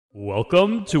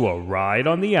Welcome to A Ride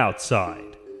on the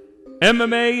Outside.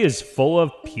 MMA is full of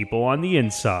people on the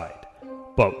inside,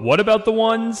 but what about the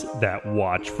ones that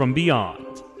watch from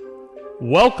beyond?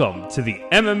 Welcome to the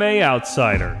MMA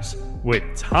Outsiders with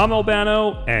Tom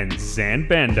Albano and Zan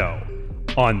Bando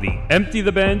on the Empty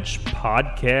the Bench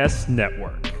Podcast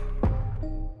Network.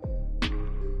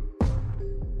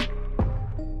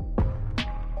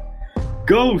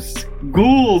 Ghosts,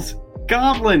 ghouls,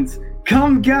 goblins,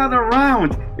 come gather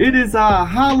round. It is a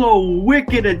Hollow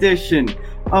Wicked edition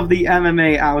of the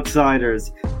MMA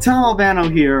Outsiders. Tom Albano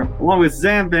here, along with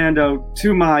Zan Bando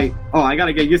to my... Oh, I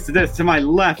gotta get used to this. To my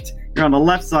left. You're on the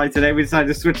left side today. We decided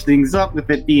to switch things up with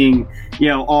it being,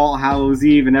 All Hallows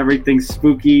Eve and everything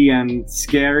spooky and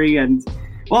scary. And,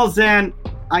 well, Zan,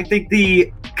 I think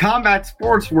the combat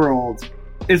sports world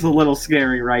is a little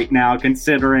scary right now,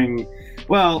 considering,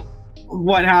 well,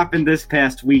 what happened this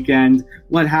past weekend,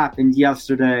 what happened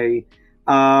yesterday.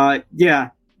 When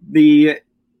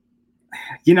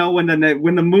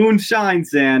the moon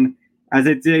shines in, as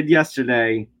it did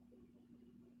yesterday,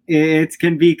 it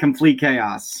can be complete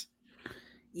chaos.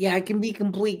 Yeah, it can be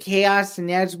complete chaos,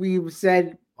 and as we've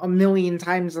said a million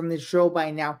times on this show by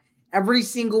now, every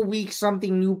single week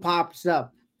something new pops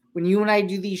up. When you and I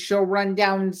do these show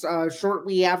rundowns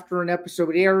shortly after an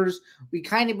episode airs, we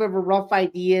kind of have a rough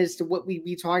idea as to what we'd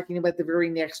be talking about the very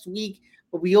next week,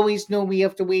 but we always know we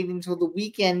have to wait until the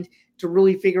weekend to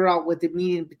really figure out what the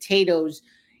meat and potatoes.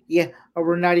 Yeah, or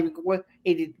we're not even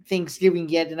Thanksgiving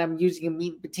yet, and I'm using a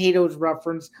meat and potatoes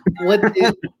reference.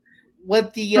 The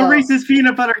Reese's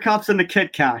peanut butter cups and the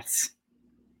Kit Kats.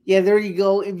 Yeah, there you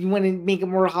go. If you want to make it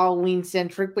more Halloween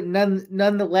centric, but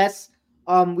nonetheless.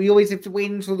 We always have to wait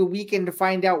until the weekend to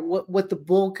find out what the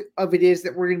bulk of it is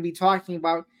that we're going to be talking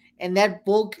about. And that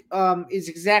bulk is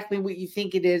exactly what you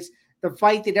think it is. The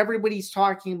fight that everybody's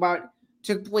talking about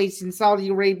took place in Saudi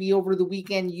Arabia over the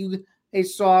weekend. You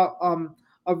guys saw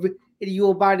a video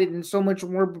about it and so much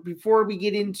more. But before we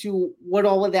get into what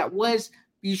all of that was,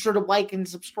 be sure to like and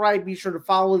subscribe. Be sure to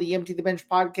follow the Empty the Bench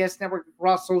Podcast Network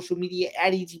across social media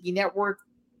at ETB Network.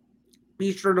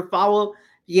 Be sure to follow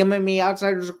the MMA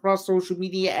Outsiders across social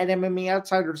media at MMA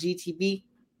Outsiders ETB.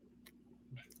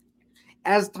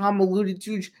 As Tom alluded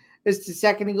to just a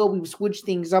second ago, we've switched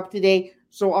things up today.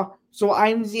 So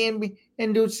I'm Zan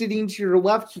Bando sitting to your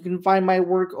left. You can find my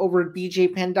work over at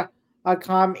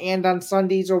bjpen.com and on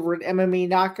Sundays over at MMA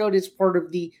Knockout as part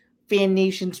of the Fan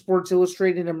Nation Sports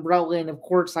Illustrated umbrella. And of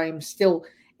course, I am still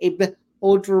a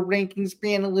Ultra Rankings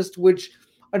panelist, which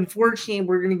unfortunately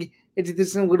we're going to get into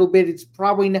this in a little bit. It's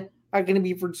probably not going to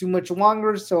be for too much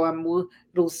longer, so I'm a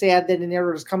little sad that an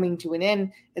era is coming to an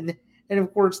end. And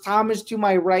of course, Tom is to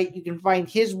my right. You can find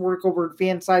his work over at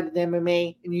Fansided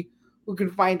MMA, and you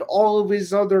can find all of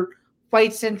his other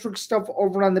fight-centric stuff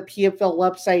over on the PFL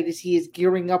website as he is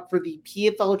gearing up for the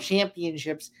PFL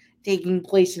Championships taking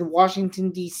place in Washington,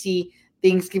 D.C.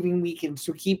 Thanksgiving weekend.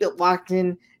 So keep it locked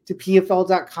in to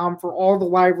PFL.com for all the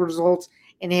live results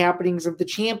and happenings of the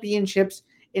championships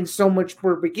and so much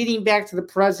more. But getting back to the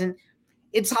present,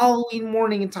 it's Halloween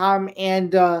morning, Tom,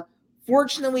 and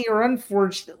fortunately or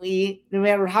unfortunately, no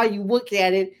matter how you look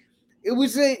at it, it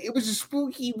was a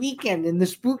spooky weekend, and the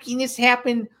spookiness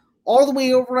happened all the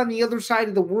way over on the other side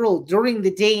of the world during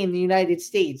the day in the United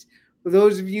States. For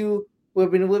those of you who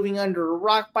have been living under a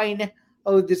rock by now,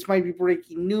 this might be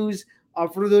breaking news.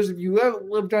 For those of you who haven't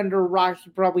lived under a rock,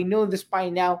 you probably know this by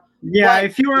now. Yeah,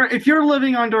 but if you're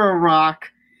living under a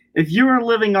rock, if you are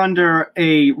living under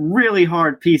a really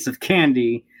hard piece of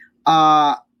candy,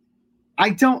 I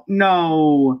don't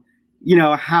know,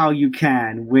 how you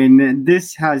can when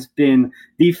this has been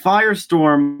the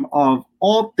firestorm of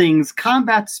all things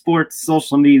combat sports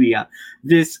social media.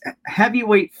 This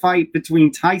heavyweight fight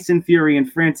between Tyson Fury and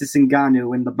Francis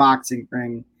Ngannou in the boxing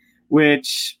ring,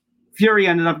 which Fury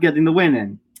ended up getting the win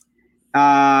in.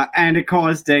 And it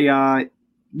caused a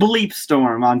bleep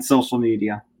storm on social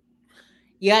media.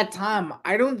 Yeah, Tom,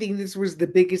 I don't think this was the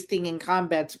biggest thing in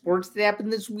combat sports that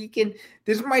happened this weekend.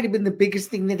 This might have been the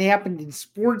biggest thing that happened in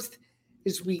sports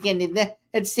this weekend, and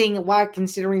that's saying a lot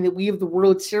considering that we have the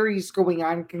World Series going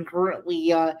on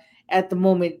concurrently at the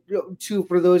moment, too,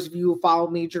 for those of you who follow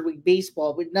Major League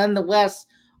Baseball. But nonetheless,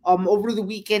 over the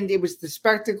weekend, it was the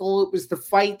spectacle, it was the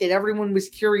fight that everyone was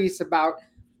curious about.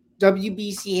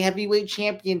 WBC heavyweight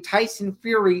champion Tyson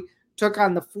Fury took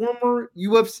on the former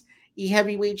UFC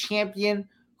heavyweight champion,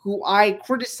 who I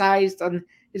criticized on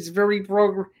his very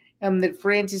program that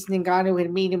Francis Ngannou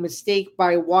had made a mistake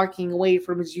by walking away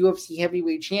from his UFC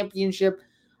heavyweight championship.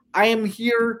 I am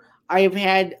here. I have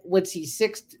had,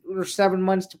 6 or 7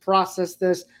 months to process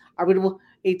this. I would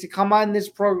to come on this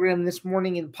program this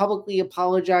morning and publicly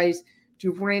apologize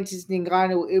to Francis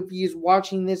Ngannou if he is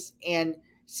watching this, and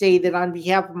say that on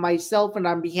behalf of myself and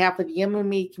on behalf of the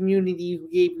MMA community who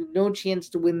gave you no chance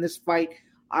to win this fight,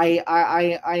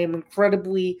 I am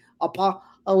incredibly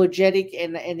apologetic,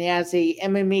 and as a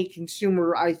MMA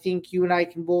consumer, I think you and I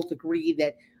can both agree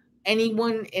that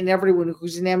anyone and everyone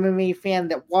who's an MMA fan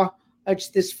that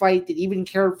watched this fight, that even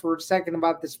cared for a second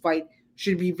about this fight,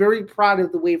 should be very proud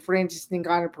of the way Francis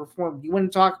Ngannou performed. You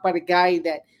want to talk about a guy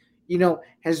that,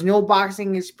 has no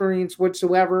boxing experience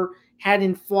whatsoever,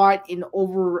 hadn't fought in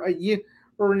over a year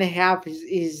and a half.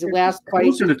 His last fight,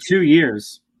 closer to 2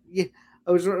 years. Yeah,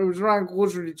 it was around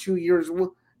closer to 2 years.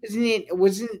 Wasn't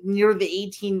it near the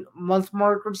 18-month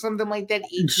mark or something like that?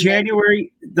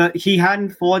 January. He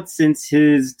hadn't fought since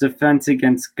his defense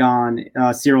against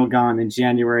Cyril Gane in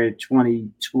January of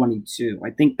 2022. I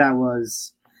think that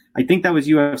was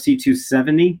UFC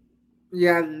 270.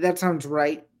 Yeah, that sounds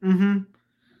right. Mm-hmm.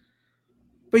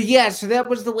 But yeah, so that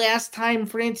was the last time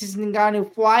Francis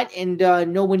Ngannou fought, and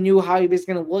no one knew how he was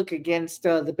going to look against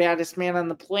the baddest man on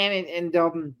the planet.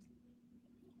 And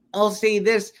I'll say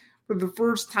this, for the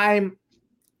first time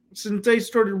since I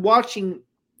started watching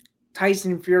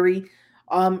Tyson Fury,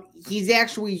 he's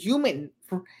actually human.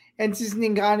 Francis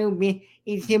Ngannou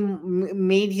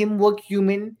made him look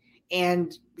human,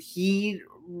 and he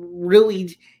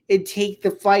really did take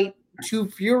the fight to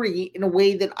Fury in a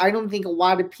way that I don't think a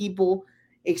lot of people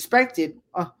expected.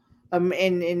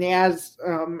 And as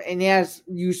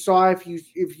you saw, if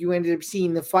you ended up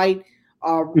seeing the fight,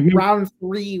 round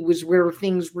 3 was where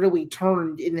things really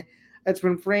turned, and that's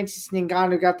when Francis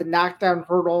Ngannou got the knockdown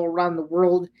heard all around the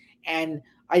world, and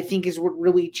I think is what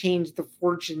really changed the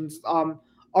fortunes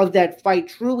of that fight.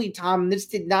 Truly, Tom, this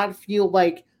did not feel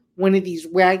like one of these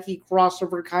wacky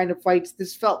crossover kind of fights.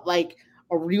 This felt like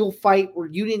a real fight where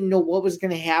you didn't know what was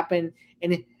going to happen,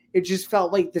 and it just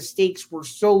felt like the stakes were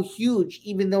so huge,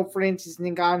 even though Francis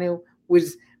Ngannou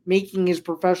was making his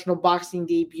professional boxing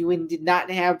debut and did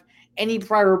not have any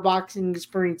prior boxing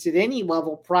experience at any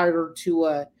level prior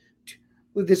to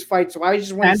this fight. So I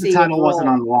just want to say, the title wasn't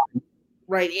on the line.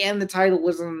 Right, and the title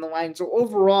wasn't on the line. So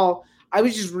overall, I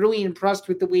was just really impressed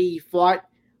with the way he fought.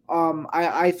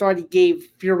 I thought he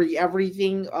gave Fury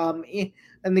everything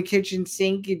in the kitchen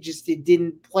sink. It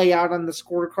didn't play out on the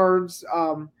scorecards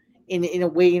in a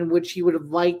way in which he would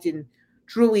have liked. And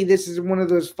truly, this is one of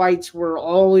those fights where I'll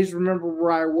always remember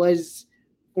where I was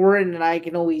for it, and I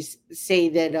can always say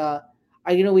that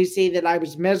I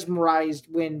was mesmerized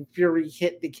when Fury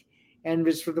hit the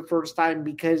canvas for the first time,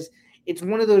 because it's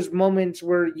one of those moments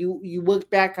where you look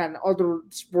back on other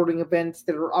sporting events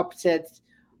that are upsets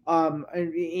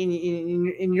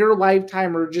in your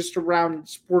lifetime or just around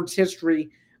sports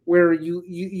history, where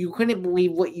you couldn't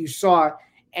believe what you saw.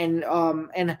 And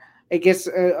I guess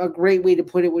a great way to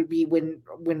put it would be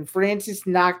when Francis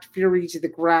knocked Fury to the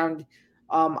ground.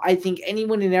 I think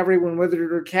anyone and everyone, whether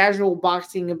you're a casual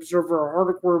boxing observer, a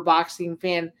hardcore boxing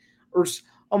fan, or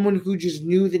someone who just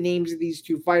knew the names of these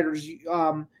two fighters,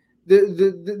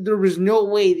 there was no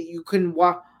way that you couldn't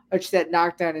watch that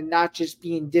knockdown and not just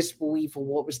be in disbelief of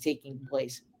what was taking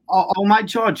place. Oh, my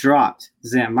jaw dropped,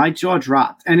 Zam. My jaw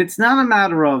dropped. And it's not a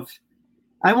matter of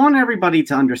 – I want everybody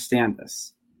to understand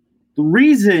this. The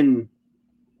reason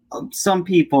some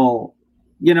people,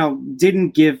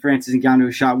 didn't give Francis Ngannou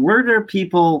a shot, were there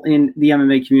people in the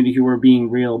MMA community who were being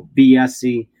real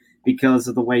BS-y because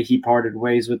of the way he parted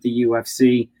ways with the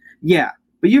UFC? Yeah,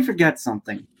 but you forget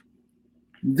something.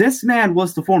 This man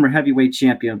was the former heavyweight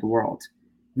champion of the world.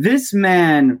 This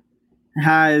man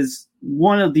has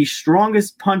one of the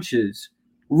strongest punches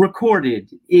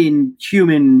recorded in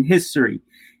human history.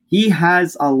 He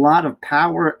has a lot of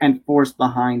power and force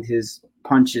behind his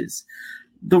punches.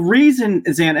 The reason,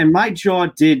 Zan, and my jaw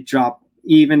did drop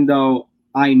even though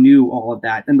I knew all of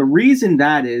that. And the reason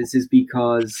that is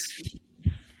because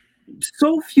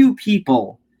so few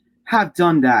people have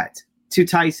done that to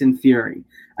Tyson Fury.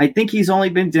 I think he's only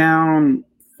been down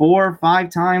 4 or 5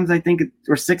 times, I think,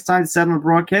 or 6 times, 7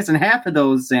 broadcasts, and half of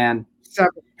those, Zan. 7.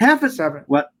 Half of 7.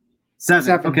 What?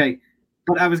 7. Okay.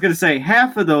 But I was going to say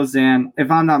half of those, Zan, if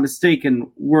I'm not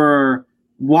mistaken, were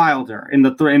Wilder in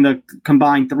the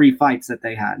combined 3 fights that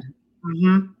they had.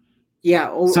 Mm-hmm. Yeah.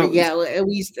 At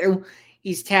least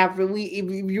he's tapped.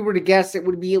 If you were to guess, it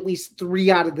would be at least 3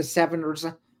 out of the 7 or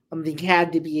something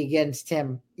had to be against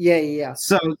him. Yeah.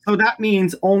 So that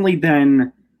means only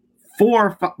then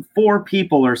four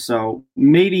people or so,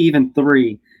 maybe even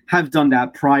 3, have done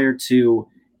that prior to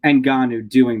Ngannou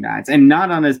doing that, and not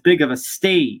on as big of a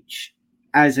stage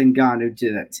as Ngannou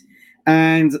did it.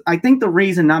 And I think the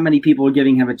reason not many people are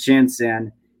giving him a chance,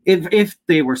 Dan, if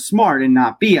they were smart and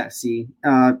not BSy,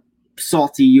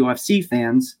 salty UFC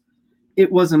fans,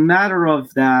 it was a matter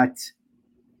of that.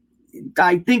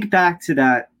 I think back to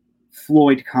that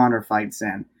Floyd Conor fight,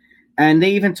 Zen, and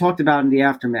they even talked about in the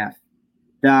aftermath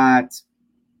that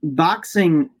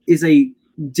boxing is a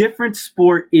different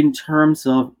sport in terms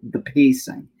of the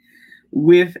pacing.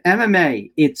 With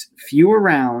MMA, it's fewer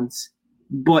rounds,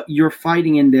 but you're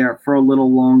fighting in there for a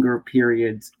little longer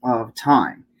periods of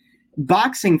time.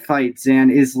 Boxing fights,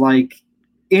 Zan, is like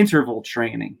interval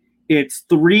training. It's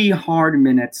 3 hard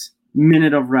minutes,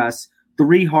 minute of rest,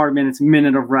 3 hard minutes,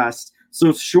 minute of rest. So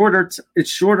it's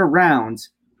shorter rounds,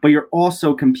 but you're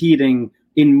also competing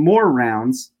in more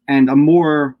rounds and a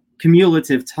more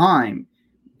cumulative time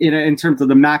in terms of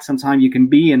the maximum time you can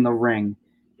be in the ring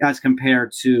as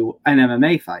compared to an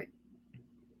MMA fight.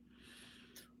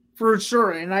 For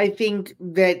sure, and I think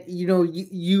that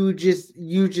you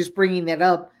just bringing that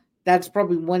up, that's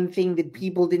probably one thing that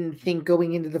people didn't think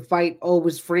going into the fight. Oh,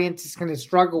 was Francis going to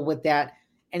struggle with that?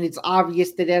 And it's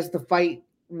obvious that as the fight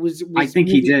was I think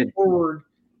he did forward,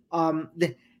 and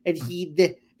he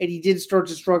did start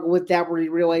to struggle with that, where he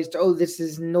realized, oh, this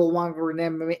is no longer an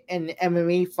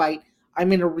MMA fight.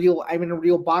 I'm in a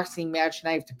real boxing match, and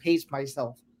I have to pace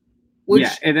myself. Which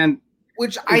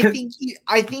I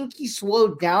think he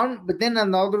slowed down, but then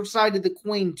on the other side of the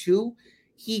coin too,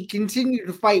 he continued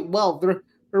to fight well.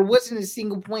 There wasn't a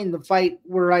single point in the fight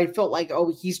where I felt like,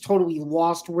 oh, he's totally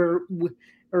lost where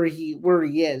he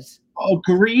is.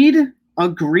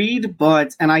 Agreed,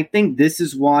 but I think this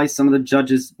is why some of the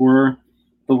judges were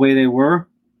the way they were,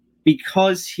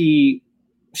 because he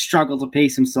struggled to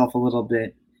pace himself a little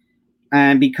bit,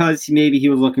 and because maybe he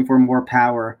was looking for more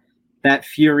power. That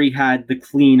Fury had the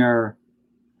cleaner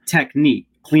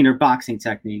boxing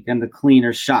technique, and the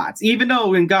cleaner shots, even though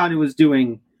Ngannou was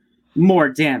doing more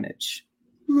damage.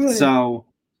 Right. So,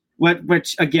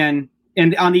 which again,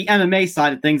 and on the MMA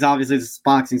side of things, obviously it's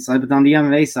boxing side, but on the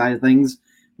MMA side of things,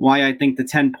 why I think the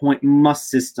 10-point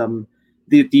must system,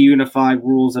 the unified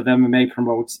rules of MMA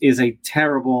promotes, is a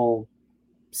terrible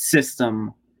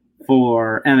system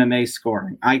for MMA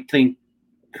scoring. I think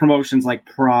promotions like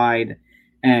Pride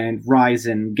and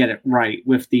Ryzen get it right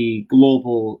with the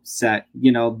global set.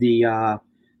 They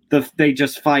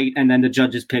just fight and then the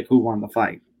judges pick who won the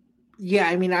fight. Yeah,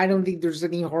 I mean, I don't think there's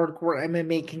any hardcore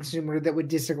MMA consumer that would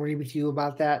disagree with you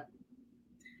about that.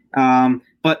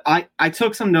 But I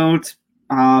took some notes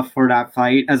for that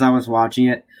fight as I was watching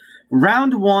it.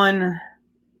 Round 1,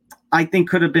 I think,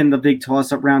 could have been the big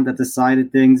toss-up round that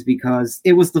decided things, because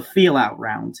it was the feel-out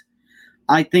round.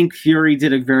 I think Fury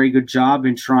did a very good job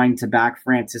in trying to back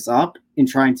Francis up, in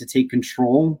trying to take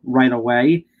control right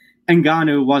away.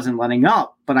 Ngannou wasn't letting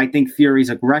up, but I think Fury's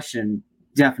aggression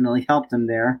definitely helped him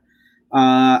there.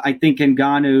 I think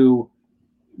Ngannou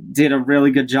did a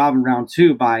really good job in round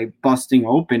 2 by busting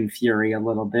open Fury a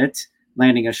little bit,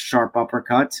 landing a sharp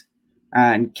uppercut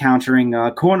and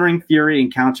cornering Fury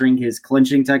and countering his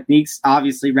clinching techniques.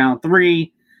 Obviously, round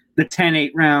 3, the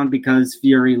 10-8 round, because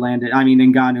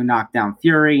Ngannou knocked down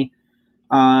Fury.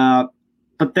 But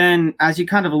then, as you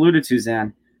kind of alluded to,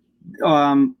 Zan,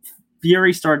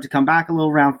 Fury started to come back a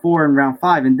little round 4 and round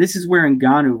 5, and this is where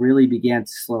Ngannou really began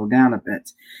to slow down a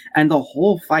bit. And the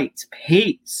whole fight's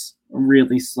pace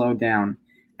really slowed down.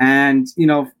 And,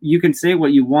 you can say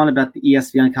what you want about the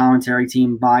ESPN commentary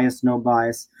team, bias, no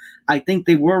bias. I think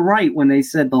they were right when they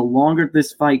said the longer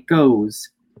this fight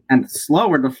goes and the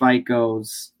slower the fight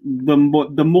goes, the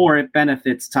more it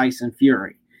benefits Tyson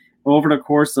Fury. Over the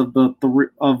course of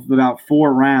about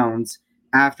 4 rounds,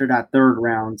 after that 3rd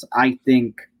round, I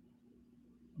think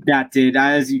that did,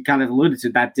 as you kind of alluded to,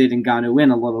 that did Ngannou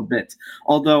in a little bit.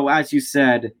 Although, as you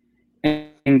said,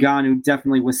 Ngannou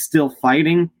definitely was still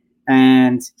fighting,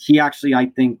 and he actually, I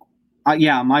think,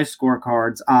 my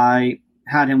scorecards, I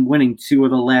had him winning 2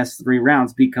 of the last 3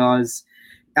 rounds, because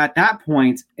at that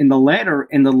point in the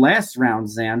last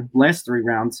 3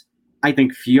 rounds, I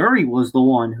think Fury was the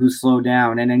one who slowed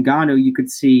down, and Ngannou, you could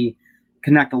see,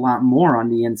 connect a lot more on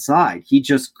the inside. He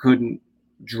just couldn't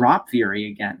drop Fury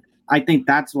again. I think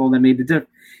that's all that made the difference.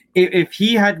 If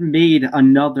he had made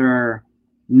another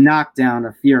knockdown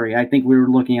of Fury, I think we were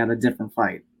looking at a different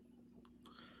fight.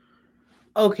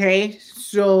 Okay,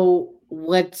 so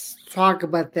let's talk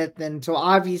about that then. So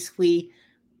obviously,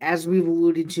 as we've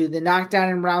alluded to, the knockdown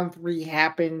in round 3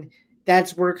 happened.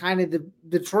 That's where kind of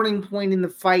the turning point in the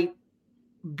fight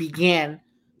began.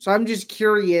 So I'm just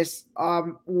curious.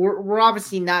 We're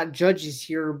obviously not judges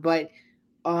here, but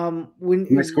when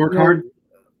my scorecard.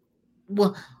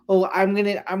 I'm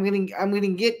gonna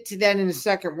get to that in a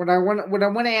second. What I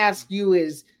want to ask you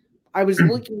is, I was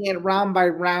looking at round by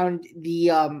round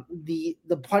the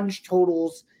punch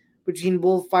totals between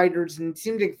both fighters, and it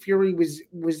seemed like Fury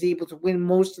was able to win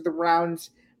most of the rounds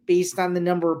based on the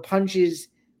number of punches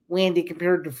landed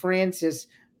compared to Francis.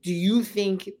 Do you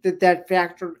think that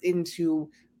factored into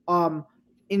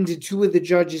two of the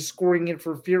judges scoring it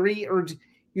for Fury, or do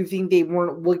you think they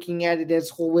weren't looking at it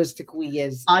as holistically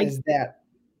as that?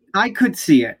 I could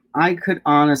see it. I could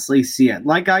honestly see it.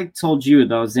 Like I told you,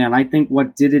 though, Zan, I think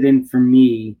what did it in for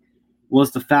me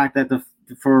was the fact that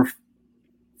for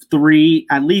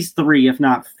at least three, if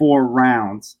not 4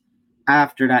 rounds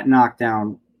after that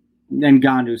knockdown,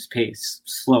 Ngannou's pace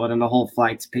slowed and the whole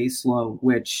fight's pace slowed,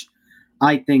 which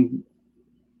I think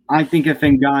if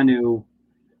Ngannou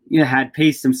had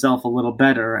paced himself a little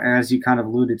better, as you kind of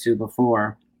alluded to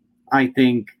before, I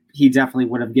think he definitely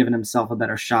would have given himself a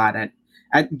better shot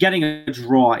at getting a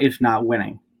draw, if not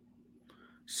winning.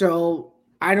 So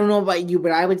I don't know about you,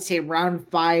 but I would say round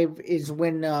 5 is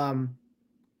when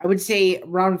I would say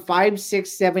round 5,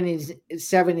 6, 7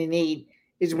 and 8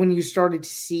 is when you started to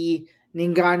see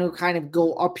Ngannou kind of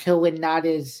go uphill and not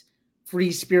as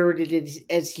free spirited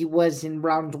as he was in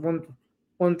round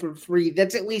 1 through 3.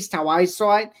 That's at least how I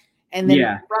saw it. And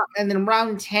then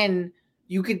round 10,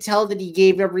 you could tell that he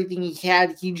gave everything he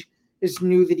had. He just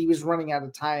knew that he was running out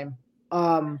of time.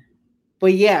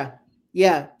 But yeah,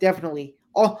 definitely.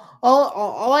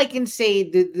 All I can say,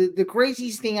 the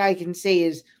craziest thing I can say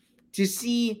is to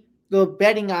see the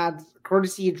betting odds,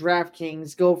 courtesy of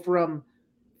DraftKings, go from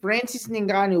Francis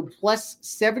Ngannou plus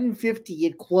 750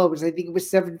 at close. I think it was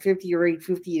 750 or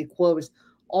 850 at close,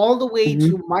 all the way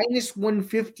to minus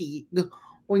 150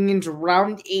 going into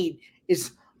round 8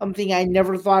 is something I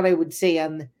never thought I would say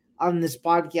on this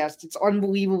podcast. It's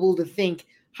unbelievable to think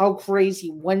how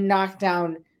crazy one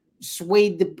knockdown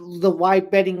swayed the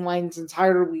live betting lines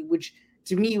entirely, which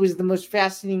to me was the most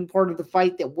fascinating part of the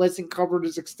fight that wasn't covered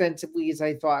as extensively as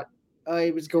I thought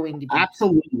it was going to be.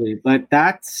 Absolutely, but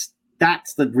that's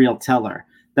the real teller.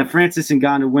 That Francis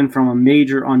Ngannou went from a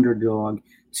major underdog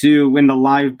to, when the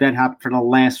live bet happened for the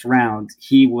last round,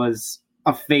 he was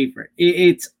a favorite.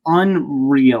 It's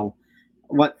unreal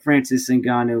what Francis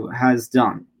Ngannou has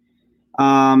done.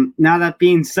 Now that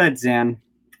being said, Zan,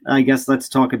 I guess let's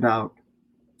talk about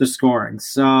the scoring.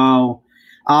 So,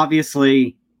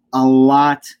 obviously, a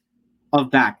lot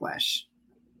of backlash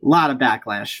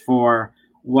for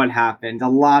what happened. A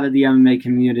lot of the MMA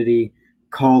community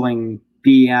calling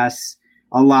BS.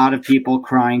 A lot of people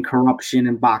crying corruption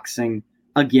in boxing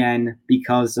again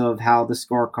because of how the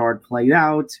scorecard played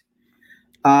out.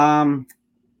 I'm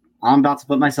about to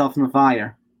put myself in the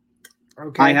fire.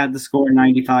 Okay. I had the score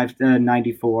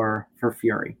 95-94 for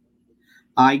Fury.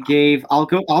 I'll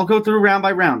go through round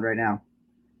by round right now.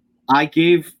 I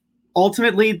gave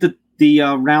ultimately the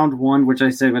round 1, which I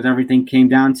said with everything came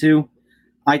down to.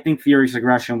 I think Fury's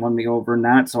aggression won me over in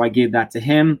that, so I gave that to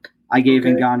him. I gave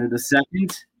Ngannou the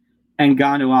second.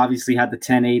 Ngannou obviously had the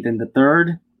 10-8 in the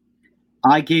third.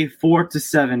 I gave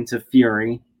 4-7 to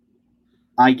Fury.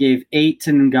 I gave 8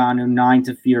 to Ngannou, 9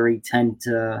 to Fury, 10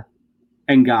 to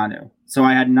Ngannou. So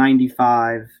I had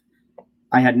 95.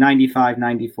 I had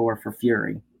 95-94 for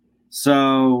Fury.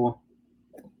 So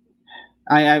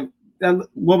I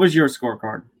what was your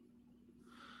scorecard?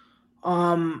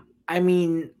 I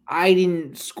mean, I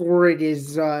didn't score it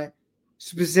as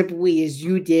specifically as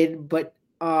you did, but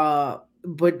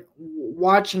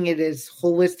watching it as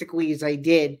holistically as I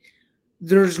did,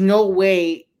 there's no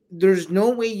way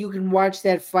you can watch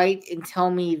that fight and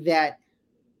tell me that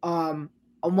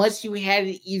unless you had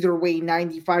it either way,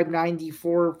 95-94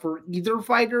 for either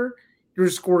fighter, your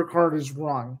scorecard is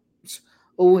wrong.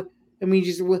 So, let me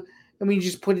just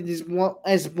put it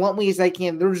as bluntly as I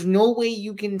can. There's no way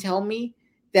you can tell me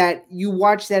that you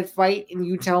watch that fight and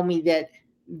you tell me that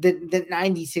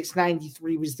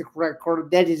 96-93 was the correct card.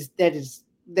 That is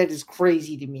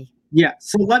crazy to me. Yeah.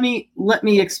 So let me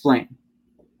explain.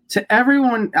 To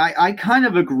everyone, I kind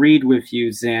of agreed with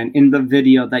you, Zan, in the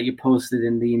video that you posted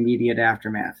in the immediate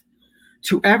aftermath.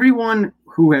 To everyone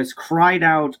who has cried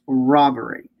out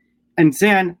robbery, and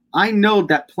Zan, I know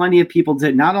that plenty of people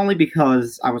did, not only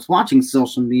because I was watching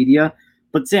social media,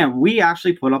 but Zan, we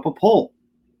actually put up a poll.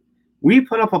 We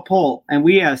put up a poll and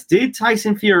we asked, did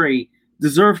Tyson Fury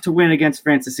deserve to win against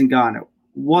Francis Ngannou?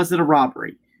 Was it a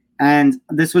robbery? And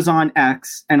this was on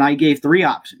X, and I gave 3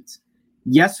 options.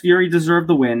 Yes, Fury deserved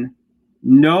the win.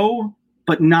 No,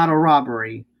 but not a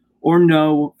robbery. Or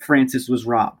no, Francis was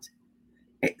robbed.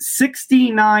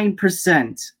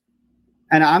 69%.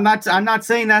 And I'm not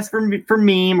saying that's for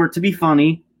meme or to be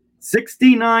funny.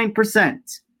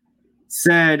 69%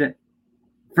 said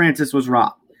Francis was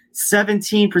robbed.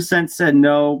 17% said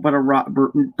no,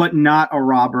 but not a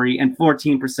robbery, and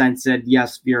 14% said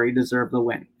yes, Fury deserved the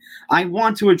win. I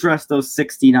want to address those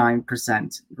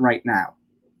 69% right now.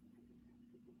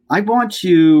 I want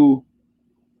you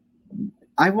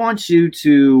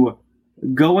to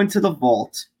go into the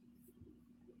vault,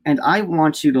 and I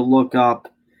want you to look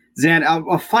up, Zan,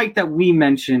 a fight that we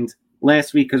mentioned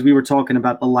last week because we were talking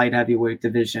about the light heavyweight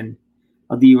division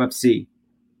of the UFC.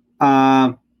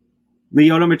 Lyoto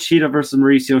Machida versus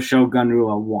Mauricio Shogun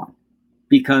Rua won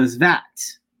because that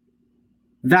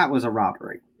was a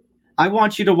robbery. I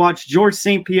want you to watch George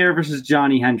St. Pierre versus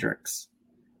Johnny Hendricks.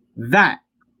 That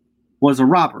was a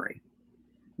robbery.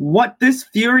 What this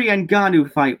Fury and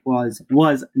Ngannou fight was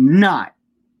not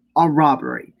a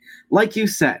robbery. Like you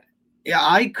said,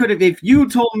 I could have, if you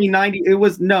told me I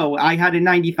had a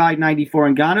 95-94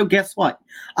 Ngannou, guess what?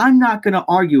 I'm not going to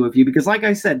argue with you because, like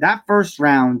I said, that first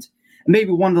round,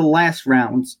 maybe one of the last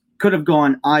rounds, could have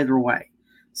gone either way.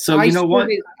 So you know what?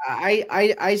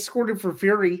 I scored it for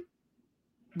Fury,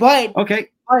 but okay.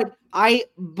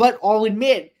 But I'll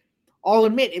admit,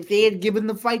 if they had given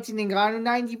the fight to Ngannou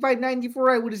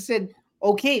 95-94, I would have said,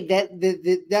 okay,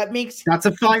 that makes that's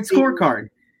a fine scorecard.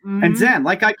 Mm-hmm. And Zan,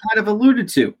 like I kind of alluded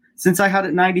to, since I had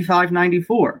it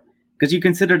 95-94, because you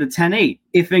considered a 10-8.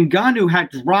 If Ngannou had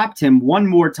dropped him one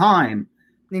more time,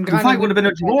 the fight would have been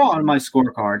a draw on my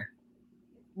scorecard.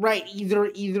 Right, either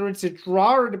it's a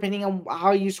draw or depending on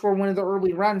how you score one of the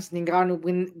early rounds,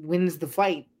 Ngannou wins the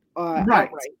fight right.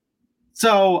 outright.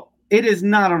 So it is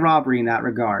not a robbery in that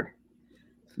regard.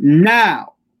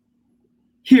 Now,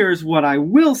 here's what I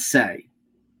will say.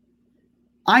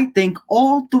 I think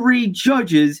all three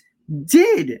judges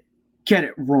did get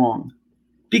it wrong.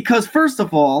 Because first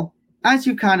of all, as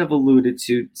you kind of alluded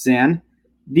to, Zan,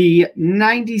 the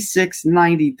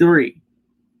 96-93,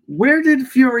 where did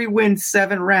Fury win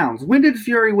 7 rounds? When did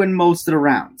Fury win most of the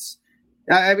rounds?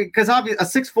 Because obviously, a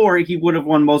 6-4, he would have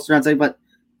won most rounds, but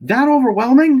that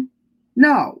overwhelming?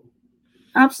 No,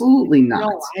 absolutely not.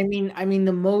 No, I mean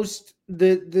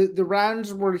the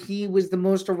rounds where he was the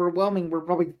most overwhelming were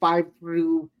probably 5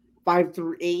 through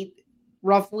 8,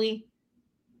 roughly.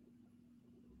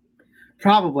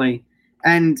 Probably.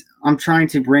 And I'm trying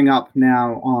to bring up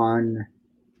now on, I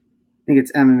think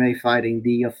it's MMA Fighting,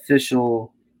 the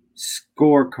official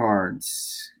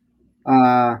scorecards.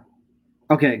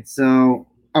 Okay, so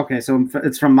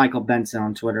it's from Michael Benson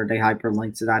on Twitter. They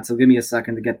hyperlink to that. So give me a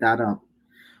second to get that up.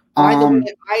 By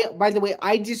the way,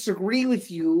 I disagree with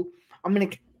you. I'm going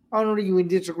to counter you and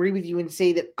disagree with you and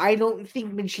say that I don't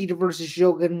think Machida versus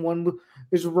Shogun won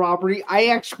is robbery. I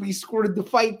actually scored the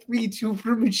fight 3-2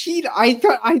 for Machida. I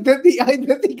thought they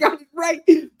got it right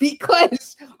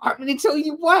because I'm going to tell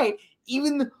you why.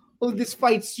 Even though this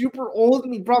fight's super old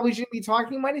and we probably shouldn't be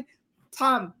talking about it,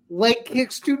 Tom, leg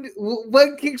kicks do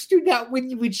not win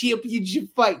you a championship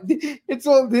fight. That's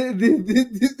all.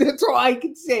 That's all I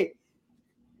can say.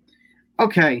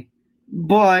 Okay,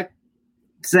 but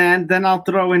Zan, then I'll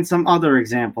throw in some other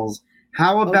examples.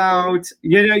 How about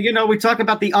we talk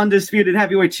about the undisputed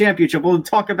heavyweight championship. We'll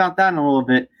talk about that in a little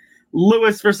bit.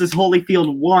 Lewis versus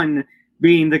Holyfield 1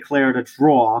 being declared a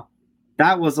draw.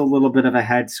 That was a little bit of a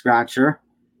head scratcher.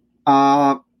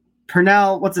 Pernell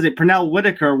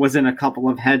Whitaker was in a couple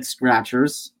of head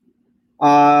scratchers.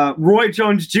 Roy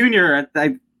Jones Jr.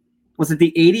 Was it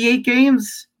the 88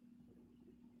 games?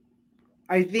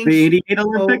 I think the 88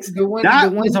 Olympics.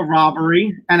 That was a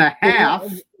robbery and a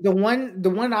half. The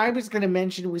one I was going to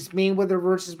mention was Mayweather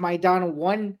versus Maidana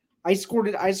 1. I scored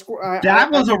it. That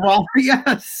was a robbery.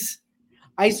 Yes,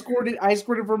 I scored it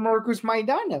for Marcos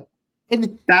Maidana,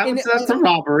 and that's a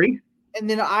robbery. And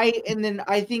then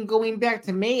I think going back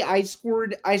to May, I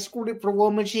scored it for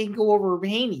Lomachenko over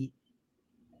Haney.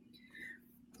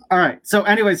 All right. So,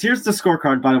 anyways, here's the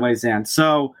scorecard, by the way, Zan.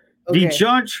 So. Okay. The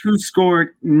judge who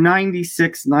scored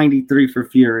 96-93 for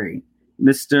Fury,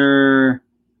 Mr. I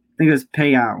think it was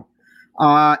Payao,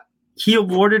 he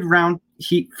awarded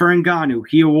for Ngannou,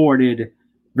 he awarded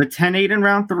the 10-8 in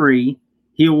round 3,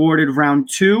 he awarded round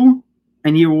 2,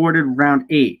 and he awarded round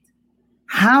 8.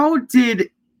 How did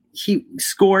he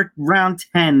score round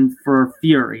 10 for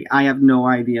Fury? I have no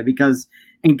idea because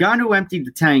Ngannou emptied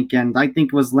the tank and I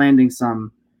think was landing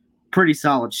some pretty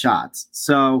solid shots.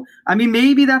 So, I mean,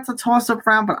 maybe that's a toss-up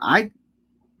round, but I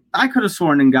could have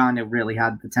sworn Ngannou really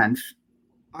had the 10th.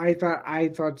 I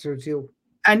thought so too.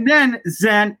 And then,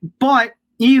 Zen, but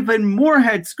even more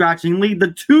head-scratchingly,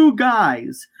 the two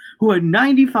guys who had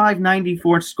 95-94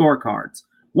 scorecards,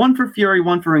 one for Fury,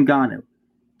 one for Ngannou,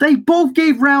 they both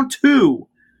gave round 2.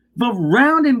 The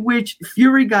round in which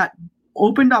Fury got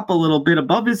opened up a little bit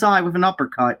above his eye with an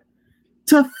uppercut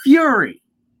to Fury.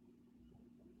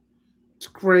 It's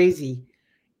crazy.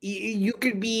 You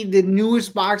could be the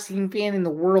newest boxing fan in the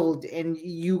world, and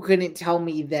you couldn't tell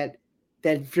me that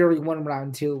Fury won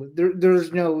round two.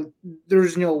 There's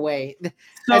no way. That's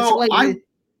So like I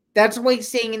that's like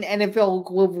saying an NFL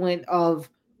equivalent of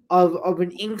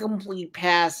an incomplete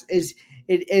pass is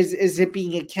it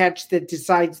being a catch that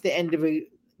decides the end of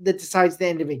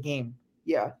a game.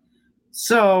 Yeah.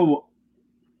 so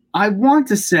I want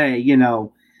to say,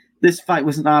 this fight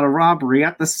was not a robbery.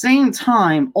 At the same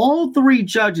time, all three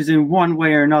judges in one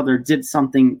way or another did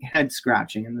something head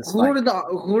scratching in this Who fight. are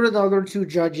the other two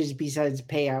judges besides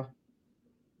Payout?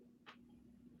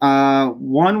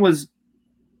 One was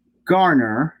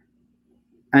Garner,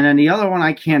 and then the other one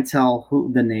I can't tell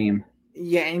who the name.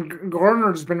 Yeah, and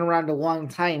Garner's been around a long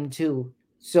time too.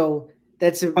 So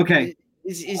that's a Okay.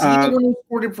 Is he the one who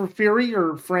scored it for Fury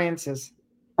or Francis?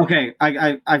 Okay,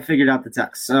 I figured out the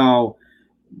text. So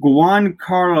Juan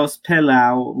Carlos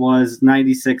Pelau was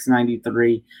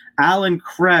 96-93. Alan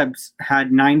Krebs had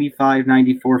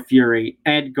 95-94 Fury.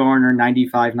 Ed Garner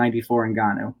 95-94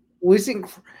 Ngannou.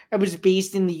 It was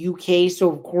based in the UK,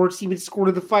 so of course he would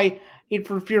score the fight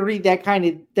for Fury. That kind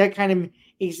of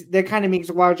makes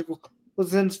logical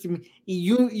sense to me.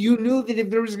 You knew that if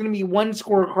there was going to be one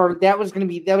scorecard, that was going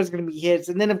to be his.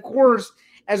 And then of course,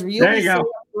 as we always say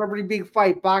after every big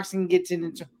fight, boxing gets in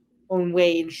its own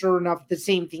way, and sure enough, the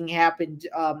same thing happened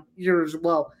here as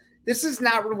well. This is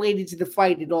not related to the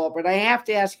fight at all, but I have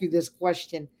to ask you this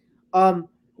question: the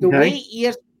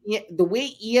way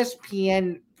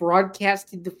ESPN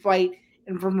broadcasted the fight,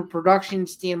 and from a production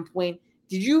standpoint,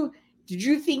 did you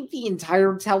think the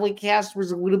entire telecast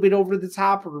was a little bit over the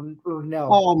top, or no?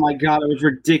 Oh my god, it was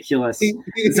ridiculous.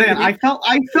 Zan, I felt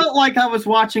like I was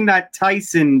watching that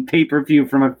Tyson pay-per-view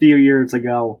from a few years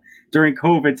ago during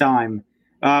COVID time.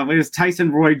 It was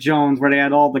Tyson Roy Jones, where they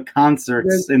had all the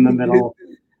concerts in the middle.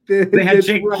 They had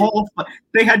Jake Paul.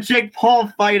 They had Jake Paul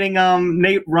fighting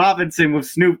Nate Robinson with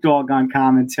Snoop Dogg on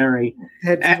commentary.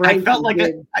 I felt like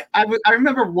I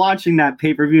remember watching that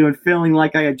pay-per-view and feeling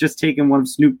like I had just taken one of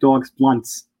Snoop Dogg's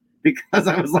blunts, because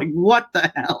I was like, "What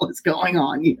the hell is going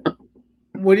on here?"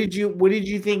 What did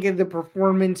you think of the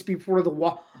performance before the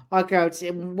walkouts?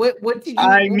 And what did you?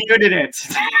 I muted it.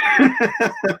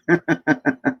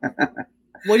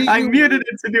 I muted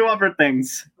it to do other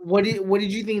things. What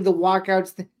did you think of the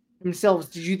walkouts themselves?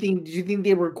 Did you think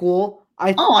they were cool?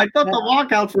 I thought the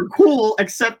walkouts were cool,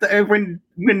 except that when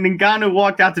Ngannou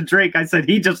walked out to Drake, I said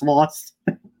he just lost.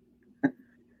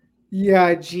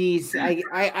 Yeah, geez.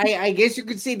 I guess you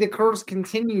could say the curse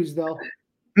continues, though.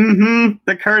 Mm-hmm.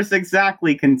 The curse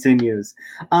exactly continues.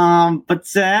 But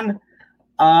then,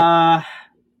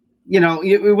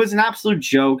 it was an absolute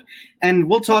joke. And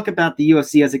we'll talk about the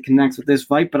UFC as it connects with this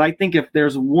fight. But I think if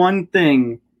there's one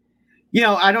thing,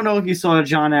 I don't know if you saw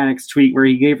John Anik's tweet where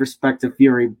he gave respect to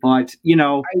Fury, but,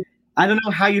 I don't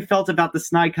know how you felt about the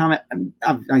snide comment.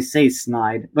 I say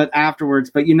snide, but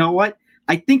afterwards. But you know what?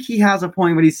 I think he has a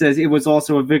point when he says it was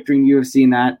also a victory in UFC,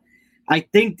 and that I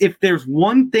think if there's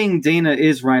one thing Dana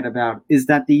is right about, is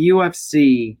that the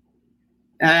UFC,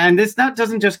 and this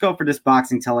doesn't just go for this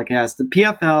boxing telecast, the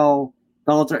PFL,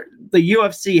 the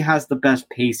UFC has the best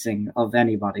pacing of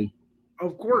anybody.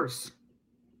 Of course.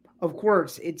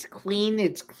 It's clean,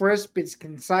 it's crisp, it's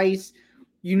concise.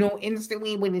 You know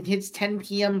instantly when it hits 10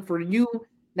 p.m. for you,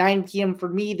 9 p.m. for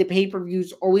me, the pay-per-view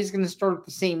is always going to start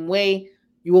the same way.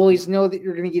 You always know that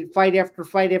you're going to get fight after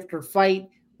fight after fight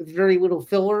with very little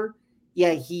filler.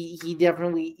 Yeah, he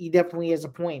definitely has a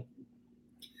point.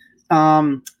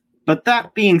 But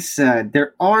that being said,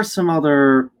 there are some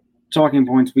other talking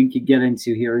points we could get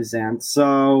into here, Zan.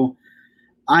 So,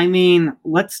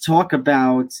 let's talk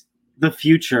about the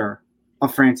future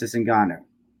of Francis Ngannou.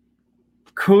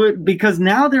 Because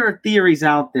now there are theories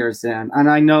out there, Zan, and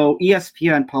I know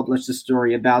ESPN published a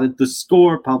story about it. The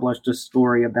Score published a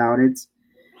story about it.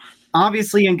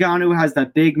 Obviously, Ngannou has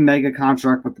that big mega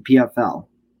contract with the PFL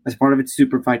as part of its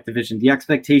super fight division. The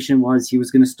expectation was he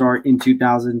was going to start in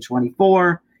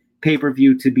 2024,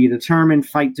 pay-per-view to be determined,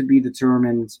 fight to be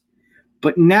determined.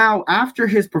 But now, after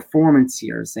his performance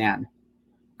here, Zan,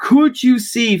 could you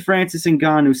see Francis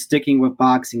Ngannou sticking with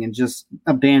boxing and just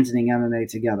abandoning MMA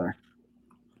together?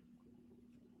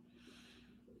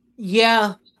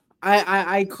 Yeah,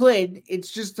 I could.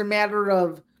 It's just a matter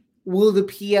of, will the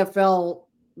PFL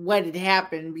let it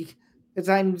happen? Because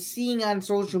I'm seeing on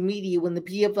social media when the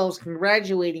PFL is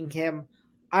congratulating him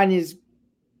on his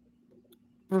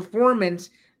performance,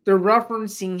 they're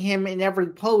referencing him in every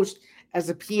post as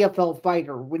a PFL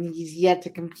fighter when he's yet to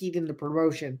compete in the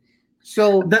promotion.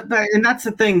 So and that's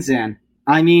the thing, Zan.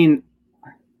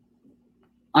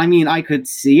 I mean, I could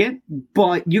see it,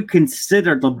 but you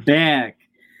consider the bag.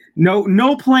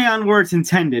 No play on words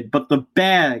intended, but the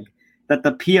bag that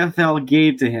the PFL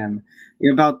gave to him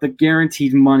about the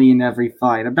guaranteed money in every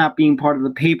fight, about being part of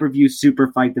the pay-per-view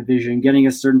super fight division, getting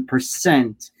a certain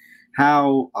percent,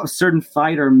 how a certain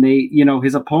fighter may,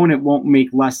 his opponent won't make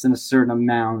less than a certain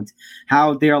amount,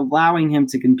 how they're allowing him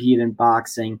to compete in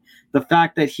boxing, the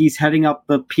fact that he's heading up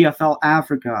the PFL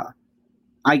Africa.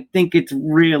 I think it's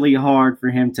really hard for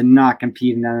him to not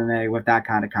compete in MMA with that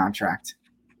kind of contract.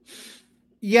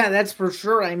 Yeah, that's for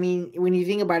sure. I mean, when you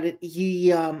think about it,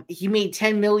 he made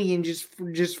 $10 million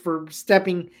just for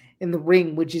stepping in the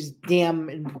ring, which is damn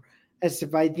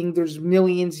impressive. I think there's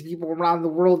millions of people around the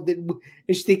world that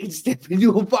wish they could step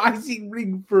into a boxing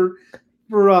ring for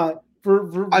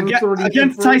 30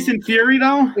 against Tyson Fury,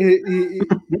 though.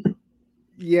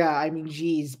 Yeah, I mean,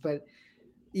 geez, but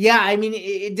yeah, I mean,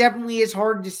 it definitely is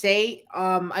hard to say.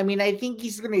 I mean, I think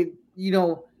he's gonna,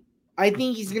 I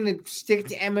think he's going to stick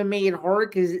to MMA at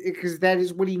heart because that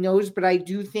is what he knows. But I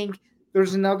do think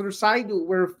there's another side to it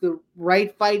where if the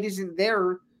right fight isn't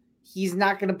there, he's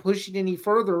not going to push it any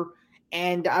further.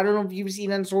 And I don't know if you've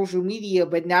seen on social media,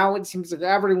 but now it seems like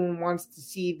everyone wants to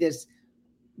see this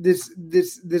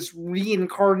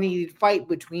reincarnated fight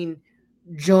between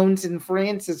Jones and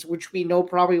Francis, which we know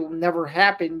probably will never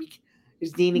happen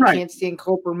because Dana can't stand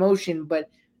co-promotion. But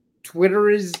Twitter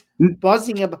is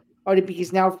buzzing about it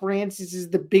because now Francis is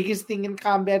the biggest thing in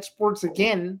combat sports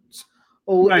again.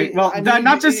 Right. Well,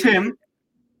 not just him.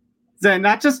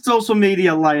 Not just social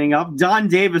media lighting up. Don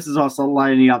Davis is also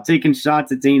lighting up, taking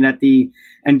shots at Dane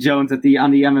and Jones on the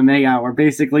MMA Hour,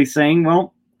 basically saying,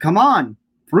 "Well, come on,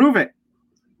 prove it.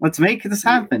 Let's make this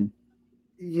happen."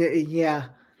 Yeah.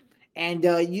 And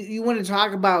you want to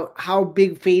talk about how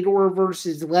big Fedor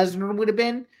versus Lesnar would have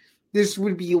been? This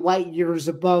would be light years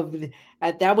above.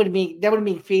 That would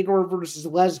make Fedor versus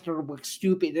Lesnar look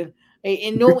stupid.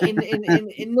 And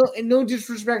no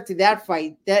disrespect to that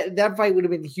fight. That fight would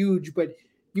have been huge. But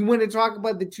you want to talk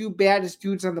about the two baddest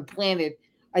dudes on the planet?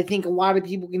 I think a lot of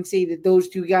people can say that those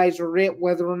two guys are it,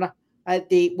 whether or not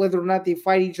they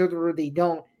fight each other or they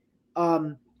don't.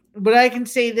 But I can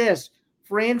say this: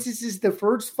 Francis is the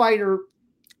first fighter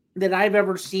that I've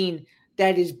ever seen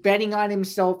that is betting on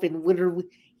himself and literally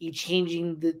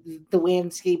changing the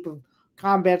landscape of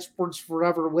combat sports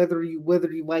forever, whether you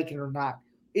like it or not.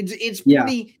 It's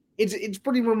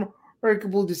pretty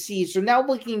remarkable to see. So now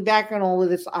looking back on all of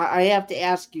this, I have to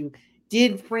ask you: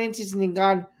 did Francis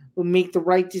Ngannou make the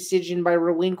right decision by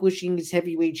relinquishing his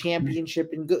heavyweight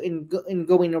championship and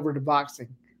going over to boxing?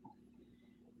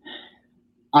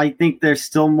 I think there's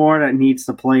still more that needs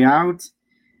to play out.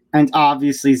 And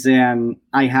obviously, Zan,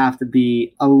 I have to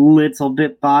be a little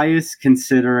bit biased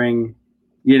considering,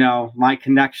 my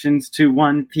connections to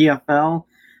one PFL.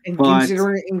 And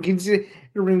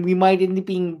considering we might end up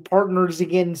being partners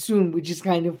again soon, which is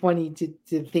kind of funny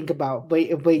to think about.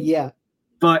 But yeah.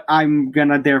 But I'm going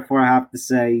to therefore have to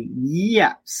say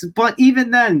yes. But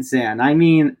even then, Zan, I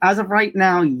mean, as of right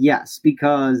now, yes.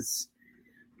 Because,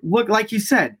 look, like you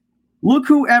said, look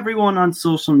who everyone on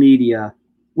social media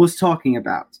was talking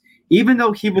about. Even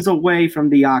though he was away from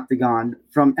the octagon,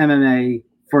 from MMA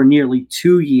for nearly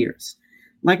 2 years.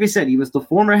 Like I said, he was the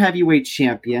former heavyweight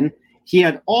champion. He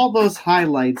had all those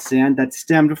highlights, that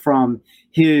stemmed from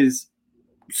his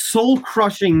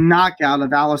soul-crushing knockout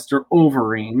of Alistair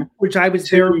Overeem. Which I was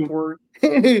there for.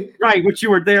 Right, which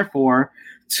you were there for.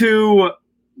 To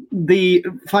the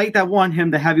fight that won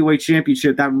him the heavyweight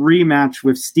championship, that rematch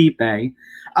with Stipe.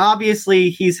 Obviously,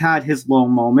 he's had his low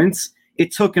moments.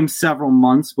 It took him several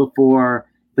months before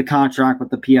the contract with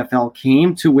the PFL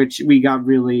came, to which we got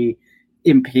really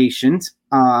impatient.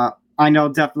 I know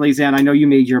definitely, Zan, I know you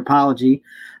made your apology.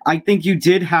 I think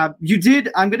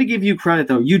I'm going to give you credit,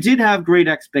 though. You did have great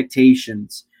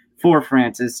expectations for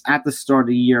Francis at the start of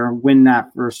the year when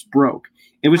that first broke.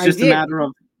 It was just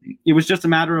a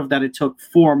matter of that it took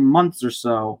 4 months or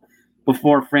so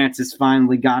before Francis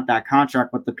finally got that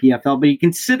contract with the PFL. But you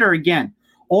consider, again,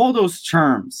 all those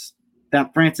terms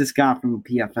that Francis got from the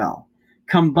PFL,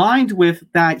 combined with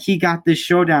that he got this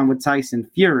showdown with Tyson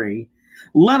Fury,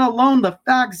 let alone the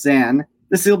fact, Zan,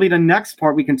 this will be the next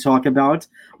part we can talk about,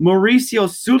 Mauricio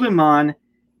Suleiman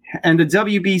and the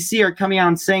WBC are coming out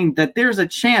and saying that there's a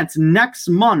chance next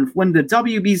month when the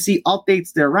WBC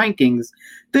updates their rankings,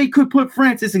 they could put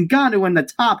Francis Ngannou in the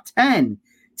top 10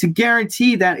 to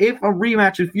guarantee that if a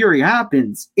rematch with Fury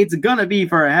happens, it's going to be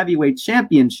for a heavyweight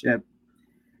championship.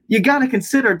 You got to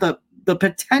consider the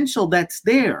potential that's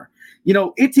there.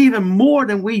 It's even more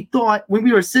than we thought when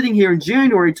we were sitting here in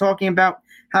January talking about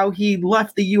how he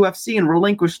left the UFC and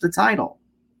relinquished the title.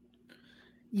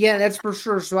 Yeah, that's for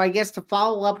sure. So I guess to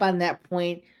follow up on that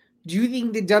point, do you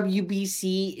think the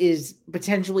WBC is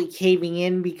potentially caving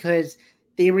in because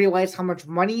they realize how much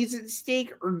money is at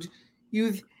stake, or do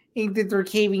you think that they're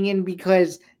caving in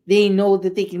because they know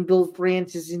that they can build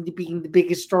Francis into being the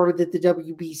biggest star that the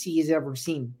WBC has ever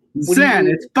seen? Zen,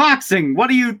 it's boxing. What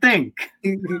do you think?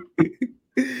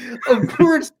 Of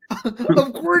course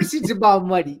it's about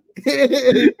money.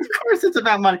 Of course it's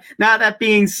about money. Now, that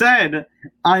being said,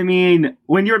 I mean,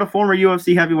 when you're the former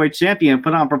UFC heavyweight champion,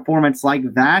 put on a performance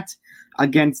like that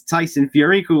against Tyson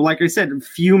Fury, who, like I said,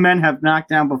 few men have knocked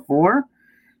down before,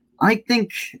 I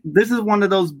think this is one of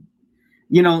those,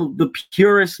 the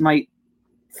purists might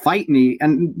fight me,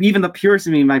 and even the purists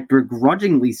in me might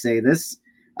begrudgingly say this.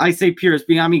 I say purists,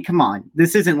 I mean, come on.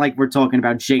 This isn't like we're talking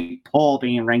about Jake Paul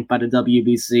being ranked by the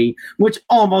WBC, which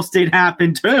almost did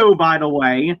happen too, by the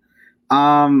way.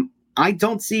 I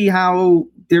don't see how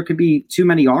there could be too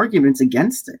many arguments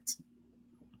against it.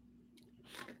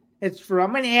 It's true.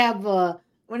 I'm gonna have a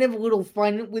little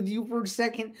fun with you for a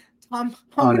second. How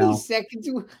many seconds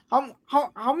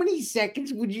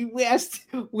would you last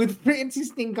with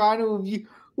Francis Ngannou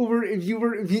if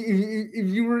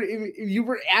you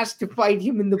were asked to fight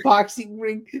him in the boxing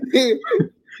ring?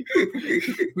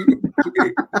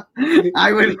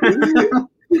 I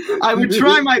would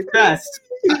try my best.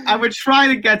 I would try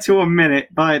to get to a minute,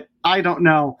 but I don't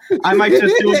know. I might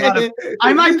just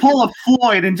I might pull a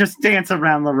Floyd and just dance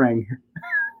around the ring.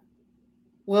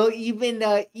 Well, even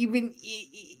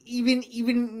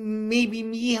maybe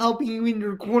me helping you in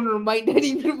your corner might not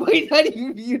even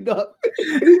be enough.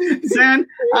 Zan,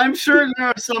 I'm sure there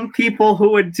are some people who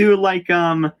would do like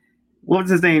what was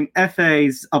his name?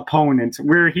 FA's opponent,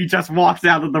 where he just walks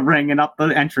out of the ring and up the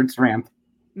entrance ramp.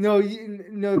 That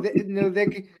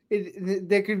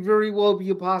could very well be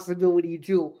a possibility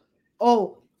too.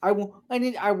 Oh, I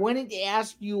wanted to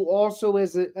ask you also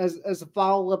as a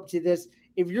follow up to this.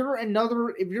 If you're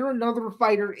another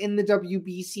fighter in the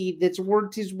WBC that's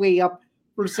worked his way up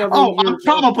for several years, I'm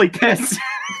probably pissed.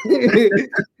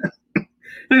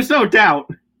 There's no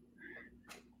doubt.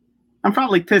 I'm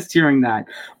probably pissed hearing that.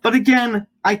 But again,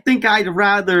 I think I'd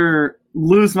rather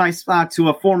lose my spot to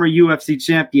a former UFC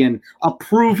champion, a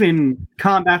proven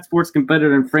combat sports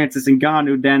competitor in Francis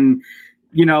Ngannou than,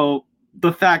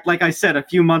 the fact, like I said, a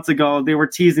few months ago, they were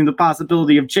teasing the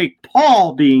possibility of Jake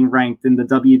Paul being ranked in the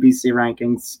WBC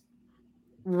rankings.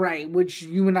 Right, which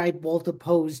you and I both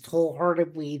opposed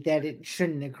wholeheartedly that it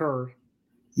shouldn't occur.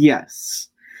 Yes.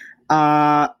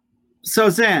 So,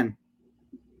 Zan,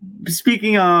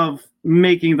 speaking of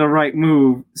making the right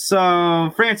move,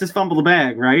 so Francis fumbled the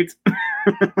bag, right?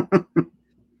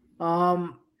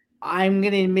 I'm going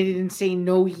to admit it and say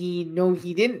no, he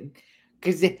didn't.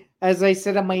 Because as I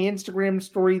said on my Instagram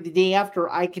story the day after,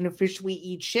 I can officially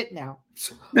eat shit now.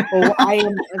 So I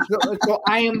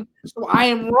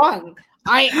am wrong.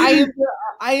 I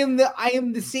am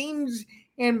the same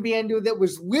Zambando that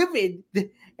was livid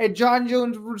at John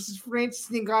Jones versus Francis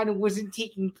Ngannou wasn't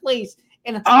taking place.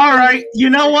 And all right, you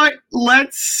know what?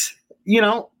 Let's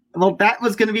that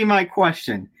was going to be my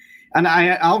question, and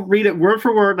I'll read it word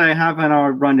for word. I have on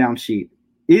our rundown sheet.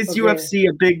 Is UFC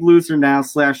a big loser now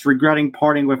 / regretting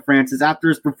parting with Francis after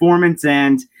his performance?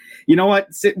 And you know what?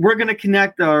 We're going to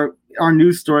connect our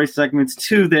news story segments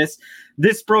to this.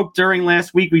 This broke during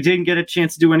last week. We didn't get a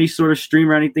chance to do any sort of stream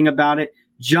or anything about it.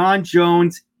 John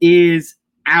Jones is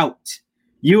out.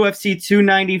 UFC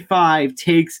 295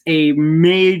 takes a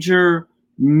major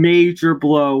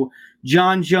blow.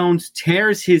 John Jones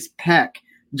tears his pec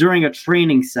during a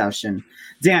training session.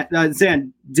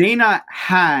 Dana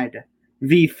had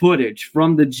the footage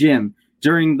from the gym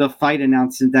during the fight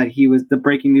announcement the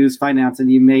breaking news fight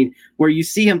announcement he made, where you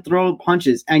see him throw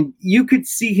punches and you could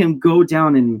see him go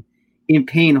down in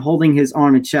pain, holding his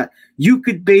arm and chest. You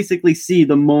could basically see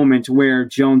the moment where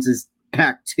Jones's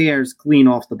pec tears clean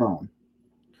off the bone.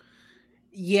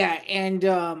 Yeah, and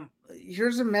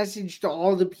here's a message to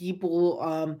all the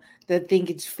people that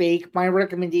think it's fake. My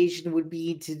recommendation would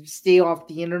be to stay off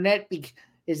the internet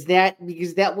because that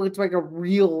looks like a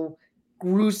real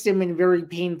gruesome and very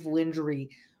painful injury.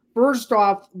 First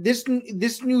off, this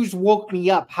news woke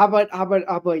me up. How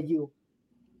about you?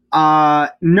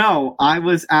 No, I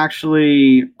was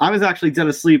actually dead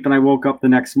asleep, and I woke up the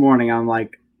next morning. I'm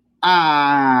like,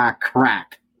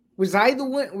 crap. Was I the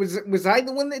one? Was I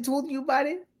the one that told you about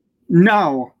it?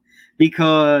 No,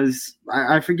 because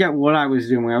I forget what I was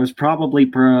doing. I was probably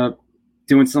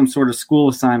doing some sort of school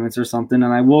assignments or something,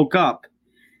 and I woke up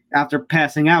after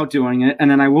passing out doing it,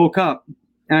 and then I woke up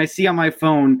and I see on my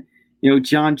phone,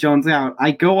 John Jones out.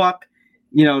 I go up,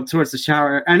 towards the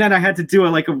shower, and then I had to do it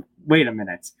like wait a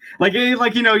minute. Like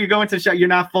you go into the show, you're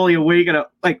not fully awake.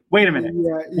 Wait a minute.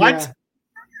 What?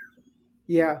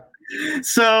 Yeah.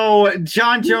 So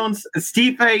John Jones,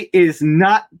 Stipe is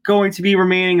not going to be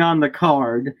remaining on the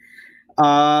card.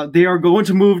 They are going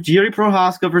to move Jiri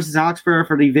Prohaska versus Alex Pereira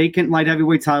for the vacant light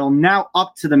heavyweight title now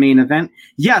up to the main event.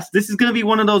 Yes, this is going to be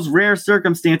one of those rare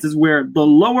circumstances where the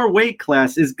lower weight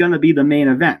class is going to be the main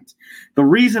event. The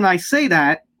reason I say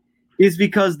that is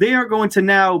because they are going to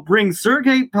now bring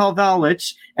Sergey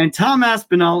Pavlovich and Tom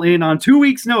Aspinall in on 2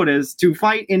 weeks' notice to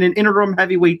fight in an interim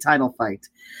heavyweight title fight.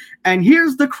 And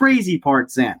here's the crazy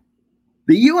part, Sam.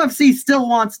 The UFC still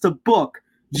wants to book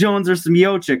Jones or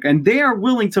Miocic, and they are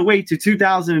willing to wait to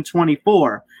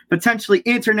 2024, potentially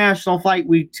International Fight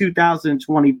Week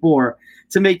 2024,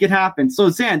 to make it happen. So,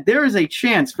 Zan, there is a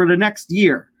chance for the next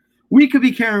year we could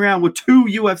be carrying around with 2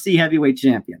 UFC heavyweight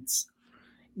champions.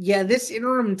 Yeah, this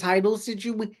interim title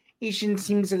situation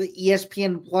seems like the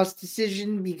ESPN Plus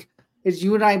decision because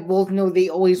you and I both know they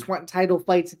always want title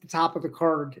fights at the top of the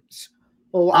card.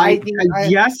 Well,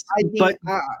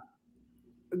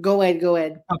 Go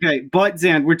ahead. Okay, but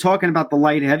Zan, we're talking about the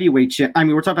light heavyweight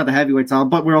we're talking about the heavyweight title,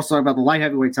 but we're also talking about the light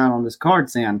heavyweight title on this card,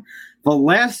 Zan. The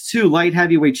last 2 light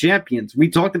heavyweight champions, we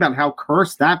talked about how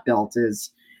cursed that belt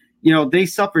is. They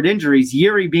suffered injuries,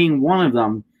 Yuri being one of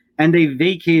them, and they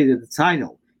vacated the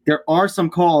title. There are some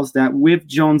calls that with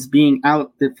Jones being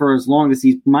out for as long as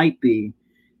he might be,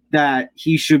 that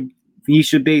he should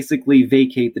basically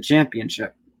vacate the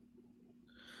championship.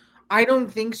 I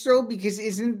don't think so, because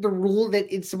isn't the rule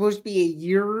that it's supposed to be a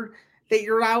year that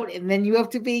you're out and then you have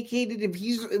to vacate it? If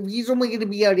he's only going to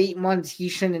be out 8 months, he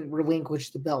shouldn't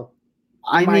relinquish the belt.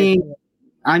 I mean,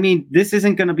 this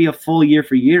isn't going to be a full year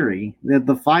for Yuri.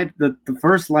 The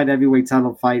first light heavyweight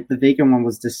title fight, the vacant one,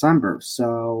 was December.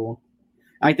 So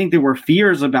I think there were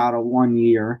fears about a 1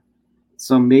 year.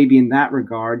 So maybe in that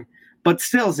regard. But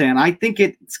still, Zan, I think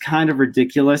it's kind of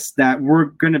ridiculous that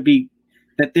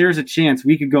that there's a chance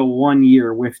we could go 1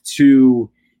 year with 2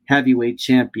 heavyweight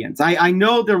champions. I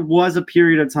know there was a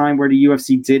period of time where the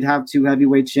UFC did have 2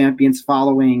 heavyweight champions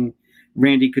following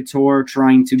Randy Couture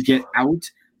trying to get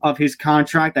out of his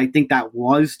contract. I think that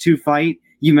was to fight.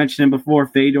 You mentioned him before,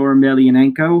 Fedor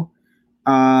Emelianenko.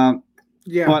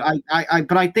 Yeah.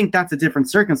 But I think that's a different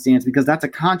circumstance because that's a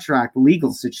contract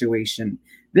legal situation.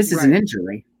 This is an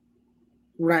injury.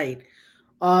 Right.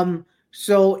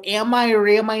 So am I or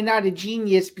am I not a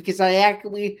genius? Because I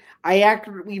accurately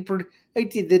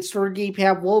predicted that Sergey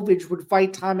Pavlovich would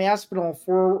fight Tom Aspinall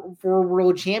for a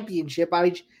world championship.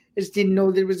 I just didn't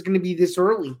know that it was going to be this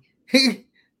early.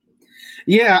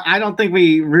 Yeah, I don't think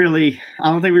we really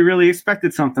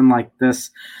expected something like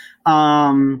this.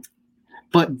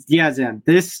 But yeah, Zan,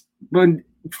 when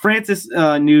Francis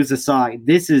news aside,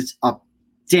 this is a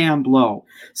damn blow.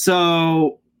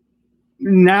 So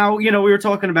now, we were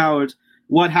talking about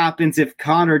what happens if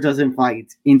Conor doesn't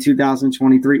fight in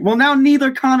 2023. Well, now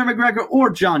neither Conor McGregor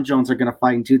or John Jones are going to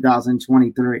fight in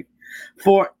 2023.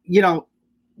 For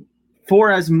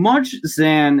as much,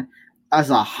 Zan, as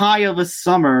a high of a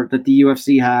summer that the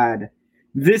UFC had,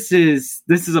 this is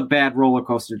a bad roller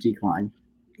coaster decline.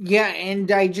 Yeah,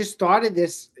 and I just thought of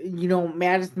this,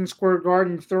 Madison Square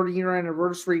Garden 30-year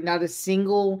anniversary, not a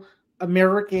single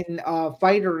American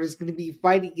fighter is going to be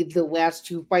fighting in the last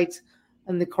 2 fights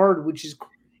on the card, which is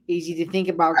easy to think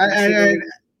about.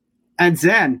 And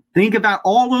Zen, think about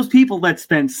all those people that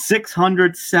spent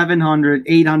 $600, $700,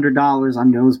 $800 on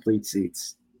nosebleed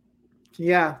seats.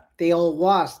 Yeah, they all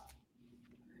lost.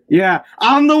 Yeah,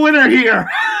 I'm the winner here.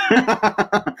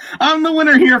 I'm the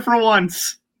winner here for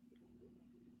once.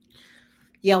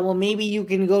 Yeah, well, maybe you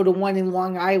can go to one in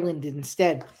Long Island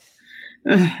instead.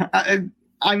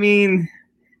 I mean,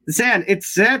 Zan,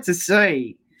 it's sad to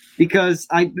say but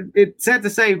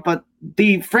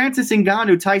the Francis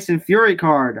Ngannou Tyson Fury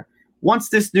card, once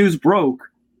this news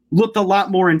broke, looked a lot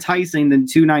more enticing than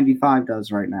 295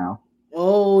 does right now.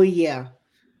 Oh yeah.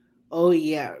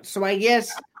 So I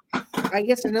guess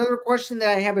another question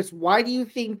that I have is, why do you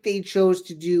think they chose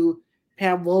to do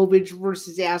Pavlovich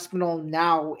versus Aspinall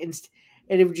now instead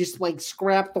of just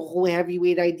scrap the whole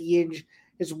heavyweight idea and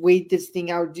just wait this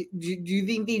thing out? Do you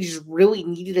think they just really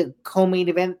needed a co-main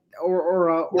event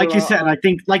or like you said, I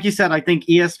think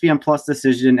ESPN Plus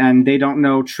decision, and they don't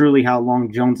know truly how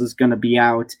long Jones is going to be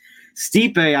out.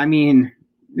 Stipe, I mean,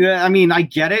 I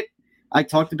get it. I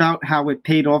talked about how it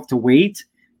paid off to wait,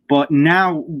 but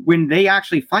now when they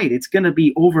actually fight, it's going to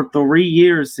be over 3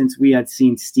 years since we had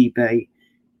seen Stipe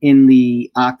in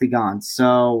the octagon.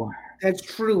 So that's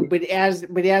true, but as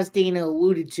Dana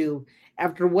alluded to,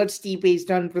 after what Stipe's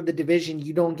done for the division,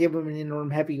 you don't give him an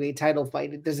interim heavyweight title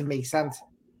fight. It doesn't make sense.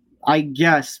 I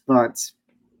guess, but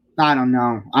I don't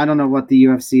know. I don't know what the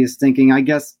UFC is thinking. I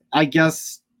guess,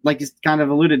 like you kind of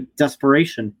alluded,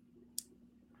 desperation.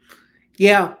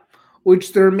 Yeah,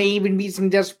 which there may even be some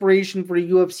desperation for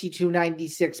UFC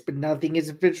 296, but nothing is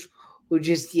official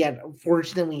just yet,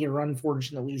 fortunately or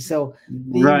unfortunately. So,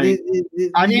 Right.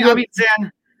 I mean,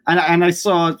 Zan, and I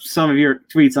saw some of your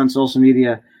tweets on social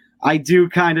media. I do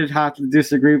kind of have to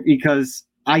disagree because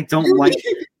I don't like.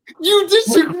 You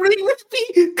disagree with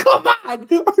me? Come on,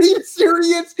 are you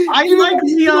serious? I like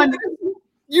Leon.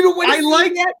 You don't want to see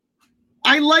that?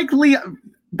 I like Leon.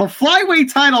 The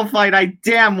flyweight title fight, I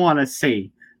damn want to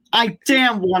see. I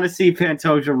damn want to see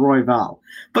Pantoja Royval.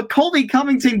 But Colby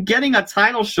Covington getting a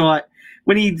title shot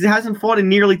when he hasn't fought in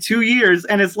nearly 2 years,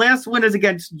 and his last win is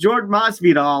against George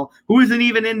Masvidal, who isn't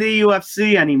even in the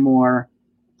UFC anymore.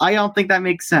 I don't think that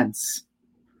makes sense.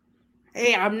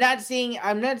 Hey, I'm not saying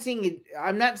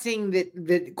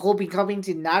that Colby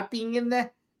Covington not being in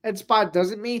that spot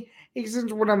doesn't make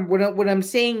sense. What I'm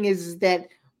saying is that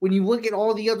when you look at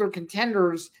all the other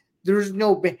contenders, there's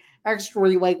no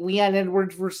backstory like Leon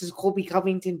Edwards versus Colby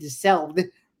Covington to sell.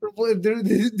 I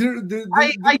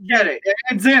get it.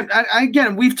 And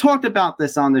again, we've talked about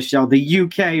this on the show, the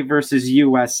UK versus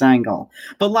US angle.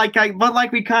 But like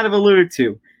we kind of alluded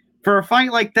to, for a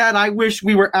fight like that, I wish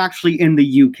we were actually in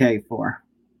the UK for.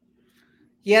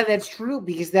 Yeah, that's true,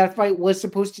 because that fight was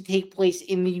supposed to take place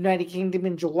in the United Kingdom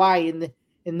in July, and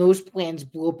those plans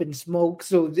blew up in smoke.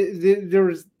 So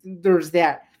there's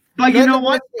that. But you know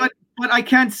what? But I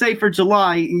can't say for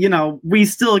July, we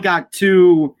still got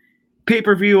 2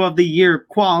 pay-per-view of the year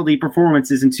quality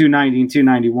performances in 290 and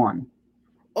 291.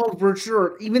 Oh, for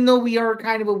sure. Even though we are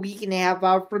kind of a week and a half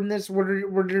out from this, what are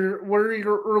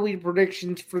your early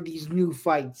predictions for these new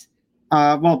fights?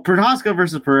 Well, Prohaska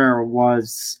versus Pereira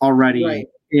was already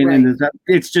in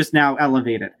it's just now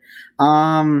elevated.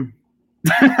 I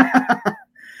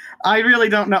really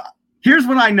don't know. Here's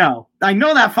what I know. I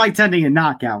know that fight's ending in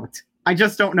knockout. I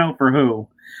just don't know for who.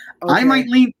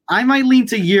 Okay. I might lean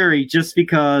to Yuri just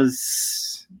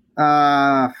because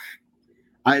I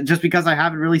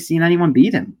haven't really seen anyone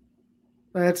beat him.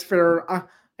 That's fair.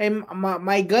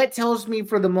 My gut tells me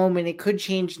for the moment, it could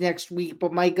change next week,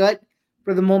 but my gut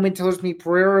for the moment tells me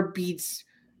Pereira beats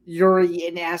Yuri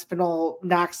and Aspinall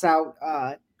knocks out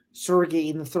Sergey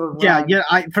in the 3rd round. Yeah.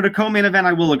 For the co-main event,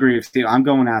 I will agree with you. I'm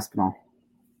going Aspinall.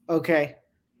 Okay.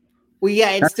 Well,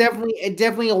 yeah, it's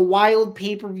definitely a wild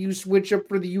pay-per-view switch up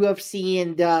for the UFC,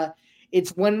 and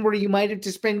it's one where you might have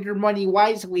to spend your money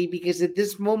wisely, because at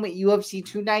this moment, UFC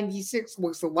 296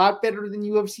 looks a lot better than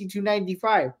UFC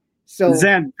 295. So,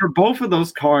 Zen, for both of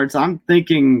those cards, I'm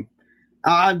thinking,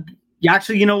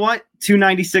 actually, you know what?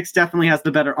 296 definitely has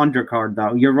the better undercard,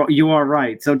 though. You are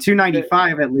right. So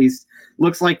 295 at least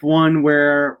looks like one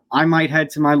where I might head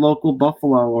to my local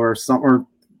Buffalo or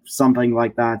something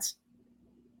like that.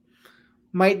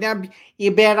 Might not be a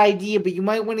bad idea, but you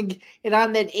might want to get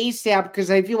on that ASAP,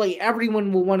 because I feel like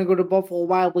everyone will want to go to Buffalo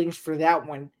Wild Wings for that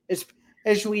one,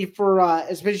 especially for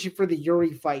the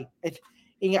Yuri fight.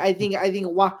 I think a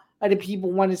lot of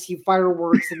people want to see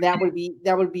fireworks, and that would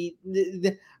be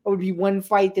one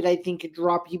fight that I think could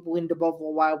draw people into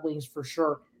Buffalo Wild Wings for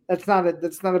sure. That's not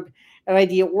an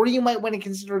idea. Or you might want to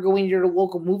consider going to your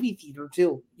local movie theater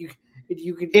too. You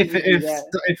could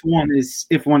if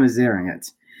one is airing it.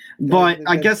 But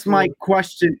I guess my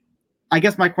question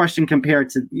compared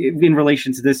to in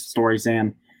relation to this story,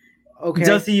 Zan, okay,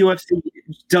 does the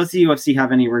UFC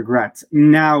have any regrets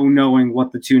now knowing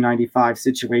what the 295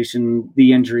 situation,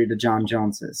 the injury to John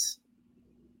Jones is?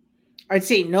 I'd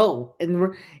say no, and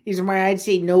the reason why I'd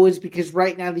say no is because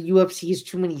right now the UFC has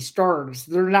too many stars.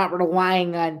 They're not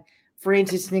relying on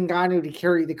Francis Ngannou to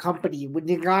carry the company. Would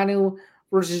Ngannou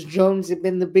versus Jones have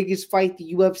been the biggest fight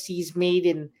the UFC's made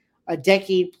in a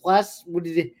decade plus? Would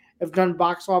it have done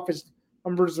box office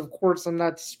numbers? Of course, I'm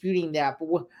not disputing that. But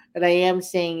what I am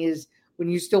saying is, when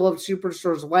you still have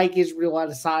superstars like Israel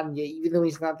Adesanya, even though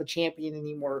he's not the champion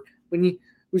anymore, we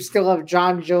still have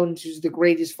John Jones, who's the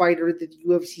greatest fighter that the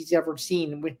UFC's ever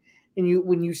seen. When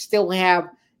you still have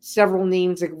several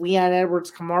names like Leon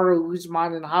Edwards, Kamaru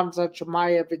Usman, and Hamza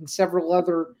Chimaev, and several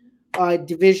other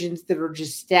divisions that are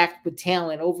just stacked with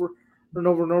talent over and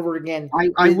over and over again.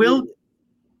 I will.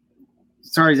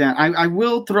 Sorry, Zan. I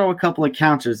will throw a couple of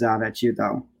counters out at you,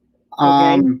 though.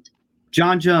 Okay.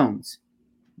 John Jones,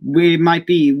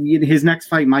 his next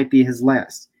fight might be his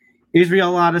last.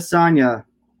 Israel Adesanya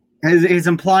is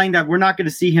implying that we're not going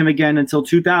to see him again until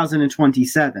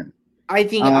 2027. I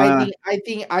think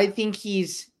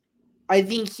he's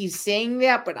saying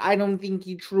that, but I don't think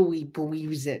he truly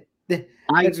believes it.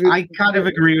 I kind of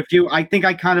agree with you. I think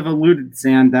I kind of alluded,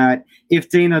 Sam, that if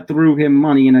Dana threw him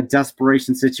money in a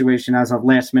desperation situation as a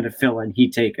last-minute fill-in,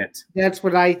 he'd take it. That's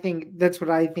what I think. That's what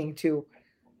I think too.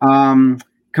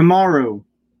 Kamaru,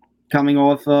 coming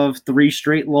off of 3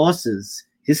 straight losses,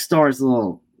 his star's a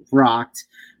little rocked.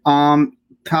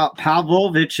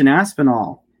 Pavlovich and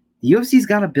Aspinall, the UFC's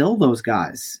got to build those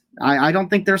guys. I don't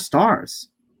think they're stars.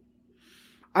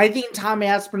 I think Tom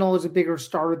Aspinall is a bigger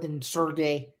star than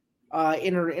Sergey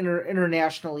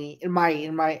internationally, in my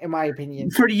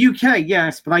opinion. For the UK,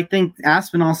 yes, but I think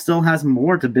Aspinall still has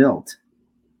more to build.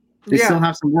 They still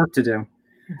have some work to do.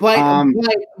 But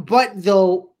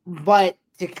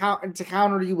to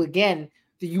counter you again,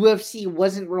 the UFC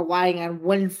wasn't relying on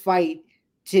one fight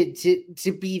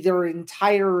to be their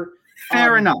entire.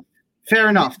 Fair enough.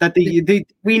 That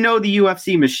we know the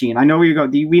UFC machine. I know where you go.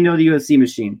 We know the UFC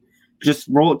machine. Just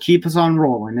keep us on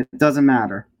rolling. It doesn't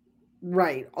matter.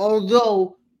 Right.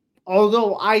 Although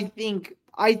I think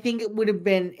it would have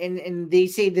been, and they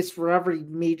say this for every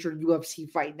major UFC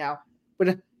fight now,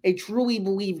 but I truly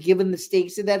believe, given the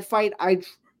stakes of that fight, I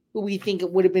truly think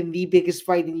it would have been the biggest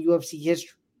fight in UFC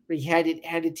history had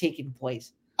it taken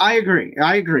place. I agree,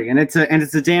 and it's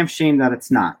a damn shame that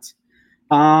it's not.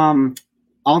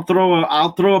 I'll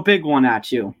throw a big one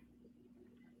at you.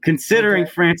 Considering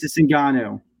Francis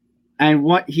Ngannou and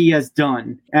what he has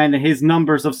done and his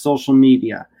numbers of social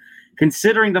media,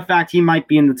 considering the fact he might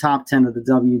be in the top 10 of the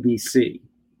WBC.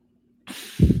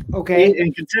 Okay.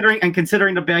 And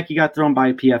considering the back he got thrown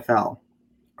by PFL.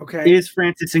 Okay. Is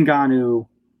Francis Ngannou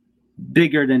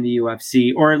bigger than the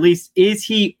UFC, or at least is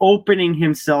he opening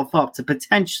himself up to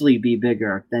potentially be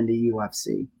bigger than the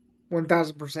UFC?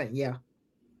 1000%, yeah.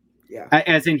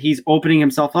 As in, he's opening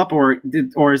himself up, or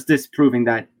is this proving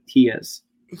that he is?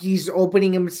 He's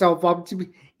opening himself up to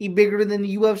be bigger than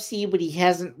the UFC, but he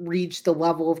hasn't reached the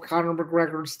level of Conor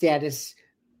McGregor's status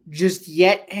just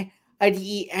yet. Had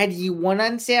he won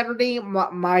on Saturday,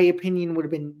 my opinion would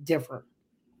have been different.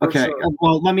 Okay, sure.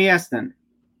 Well, let me ask then.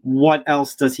 What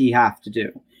else does he have to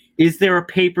do? Is there a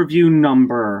pay-per-view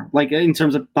number, like in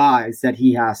terms of buys, that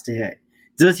he has to hit?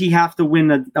 Does he have to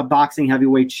win a boxing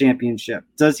heavyweight championship?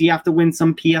 Does he have to win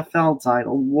some PFL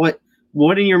title? What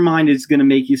in your mind is going to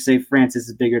make you say Francis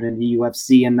is bigger than the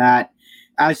UFC? And that,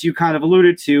 as you kind of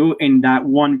alluded to in that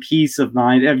one piece of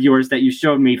yours that you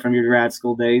showed me from your grad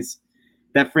school days,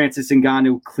 that Francis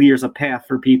Ngannou clears a path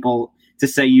for people to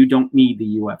say you don't need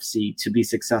the UFC to be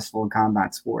successful in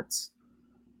combat sports.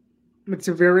 It's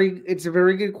a very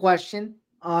good question.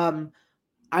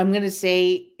 I'm going to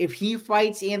say if he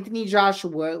fights Anthony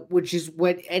Joshua, which is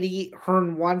what Eddie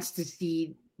Hearn wants to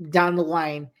see down the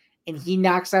line, and he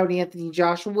knocks out Anthony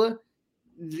Joshua,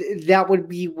 that would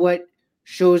be what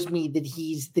shows me that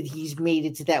he's made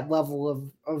it to that level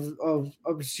of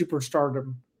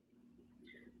superstardom.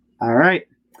 All right.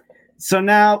 So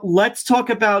now let's talk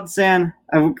about Zan,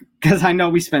 because I know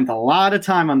we spent a lot of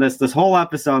time on this whole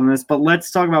episode on this, but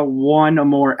let's talk about one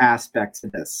more aspect to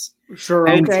this. Sure,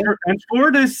 okay. And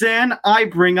for this, Zan, I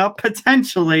bring up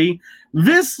potentially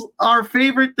our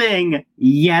favorite thing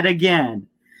yet again.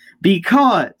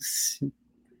 Because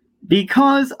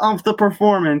of the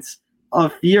performance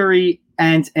of Fury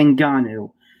and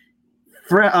Ngannou.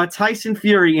 Tyson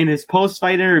Fury, in his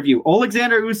post-fight interview,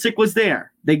 Alexander Usyk was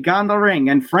there. They got in the ring,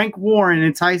 and Frank Warren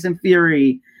and Tyson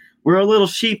Fury were a little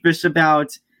sheepish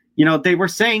about, they were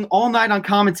saying all night on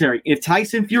commentary, if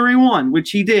Tyson Fury won, which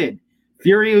he did,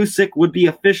 Fury Usyk would be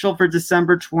official for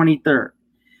December 23rd.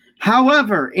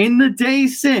 However, in the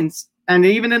days since, and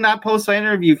even in that post-fight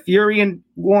interview, Fury and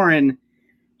Warren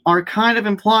are kind of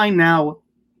implying now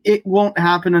it won't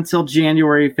happen until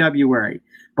January, February.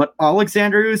 But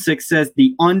Alexander Usyk says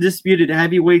the undisputed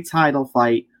heavyweight title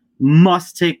fight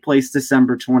must take place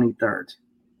December 23rd.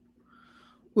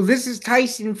 Well, this is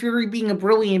Tyson Fury being a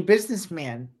brilliant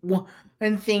businessman.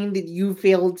 One thing that you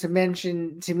failed to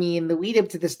mention to me in the lead up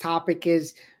to this topic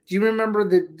is, do you remember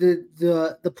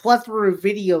the plethora of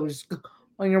videos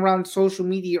going around social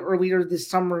media earlier this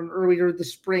summer and earlier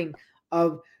this spring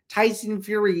of Tyson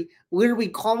Fury literally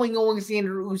calling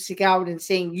Alexander Usyk out and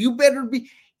saying, you better be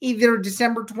either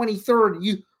December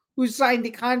 23rd, who signed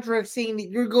the contract saying that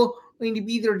you're going to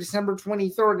be there December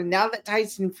 23rd. And now that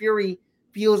Tyson Fury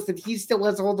feels that he still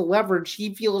has all the leverage,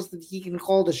 he feels that he can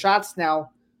call the shots now.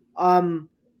 I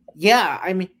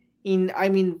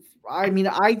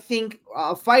think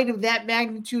a fight of that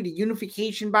magnitude, a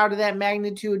unification bout of that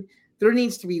magnitude, there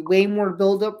needs to be way more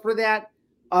buildup for that.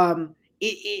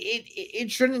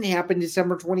 It shouldn't happen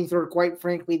December 23rd, quite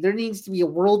frankly. There needs to be a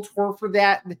world tour for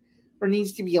that. There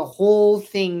needs to be a whole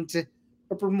thing to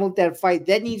promote that fight.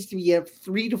 That needs to be a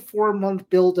 3 to 4 month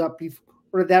buildup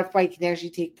before that fight can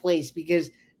actually take place. Because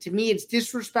to me, it's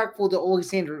disrespectful to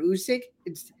Alexander Usyk.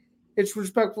 It's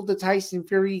disrespectful to Tyson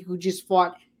Fury, who just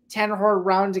fought 10 hard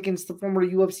rounds against the former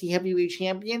UFC heavyweight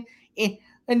champion, and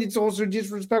it's also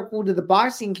disrespectful to the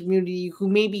boxing community, who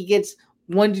maybe gets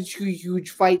 1 to 2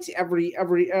 huge fights every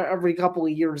couple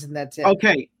of years, and that's it.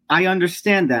 Okay, I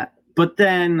understand that, but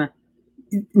then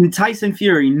Tyson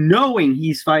Fury, knowing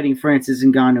he's fighting Francis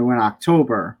Ngannou in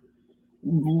October,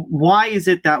 why is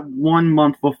it that 1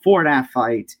 month before that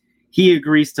fight he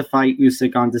agrees to fight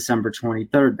Usyk on December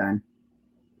 23rd? Then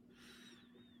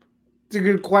it's a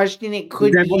good question. It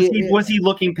could be. Was he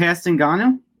looking past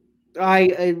Ngannou?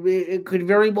 It could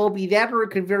very well be that, or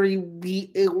it could very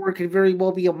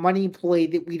well be a money play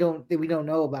that we don't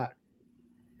know about.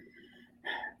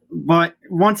 But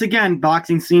once again,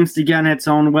 boxing seems to get in its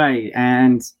own way,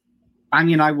 and I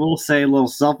mean, I will say a little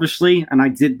selfishly, and I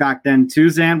did back then too,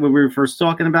 Zan, when we were first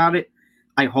talking about it.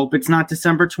 I hope it's not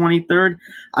December 23rd.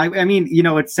 I mean,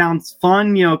 it sounds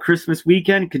fun. Christmas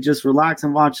weekend, could just relax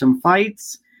and watch some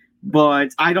fights. But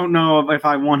I don't know if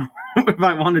I want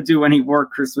to do any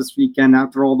work Christmas weekend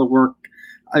after all the work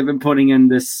I've been putting in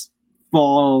this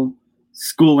fall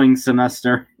schooling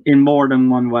semester in more than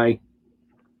one way.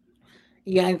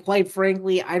 Yeah, and quite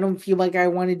frankly, I don't feel like I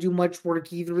want to do much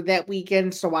work either that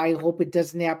weekend, so I hope it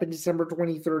doesn't happen December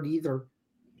 23rd either.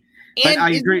 But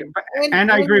I agree,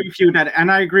 I agree with you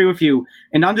and I agree with you.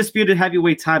 An undisputed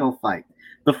heavyweight title fight.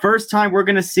 The first time,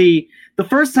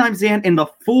 Zan, in the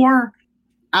 4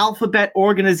 alphabet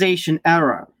organization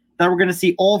era, that we're going to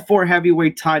see all 4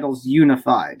 heavyweight titles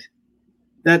unified.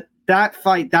 That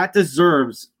fight, that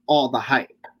deserves all the hype.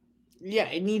 Yeah,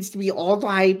 it needs to be all the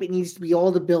hype. It needs to be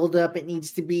all the buildup. It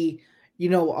needs to be, a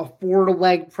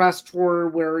 4-leg press tour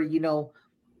where,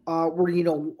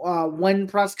 one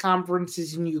press conference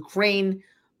is in Ukraine,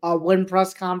 one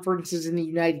press conference is in the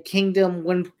United Kingdom,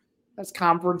 one press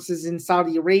conference is in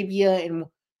Saudi Arabia,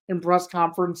 and press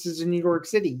conferences in New York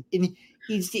City. It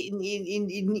needs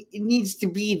to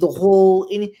be the whole.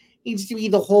 It needs to be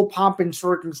the whole pomp and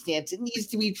circumstance. It needs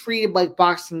to be treated like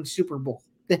boxing Super Bowl.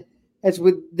 That's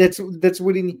what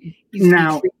it needs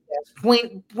now, to be treated as.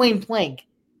 Point blank.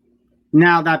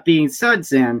 Now, that being said,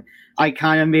 Zan, I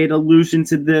kind of made allusion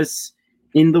to this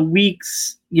in the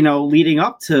weeks, leading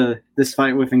up to this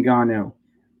fight with Ngannou.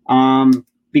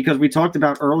 Because we talked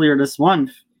about earlier this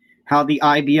month how the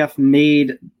IBF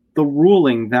made the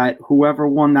ruling that whoever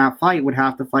won that fight would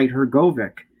have to fight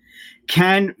Hrgovic.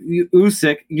 Can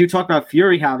Usyk, you talk about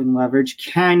Fury having leverage,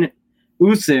 can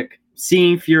Usyk,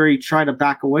 seeing Fury try to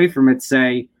back away from it,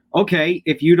 say, okay,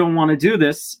 if you don't want to do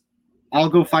this, I'll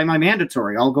go fight my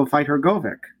mandatory. I'll go fight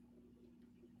Hrgovic.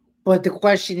 But the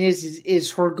question is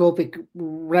Hrgovic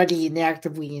ready and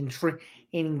actively in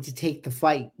training to take the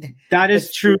fight? That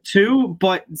is true too,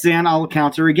 but Zan, I'll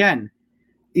counter again.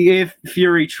 If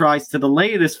Fury tries to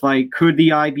delay this fight, could the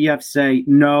IBF say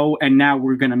no, and now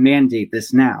we're going to mandate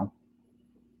this now?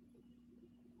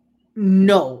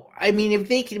 No. I mean, if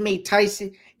they can make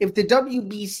Tyson, if the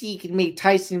WBC can make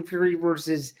Tyson Fury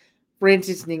versus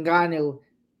Francis Ngannou,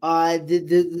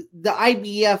 the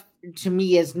IBF to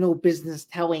me has no business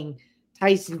telling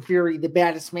Tyson Fury, the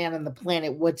baddest man on the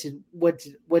planet, what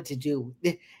to do.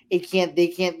 They can't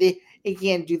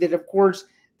do that. Of course,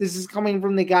 this is coming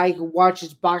from the guy who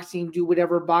watches boxing do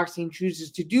whatever boxing chooses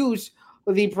to do. So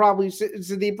they probably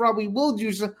will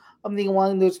do something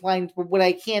along those lines. But what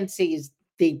I can say is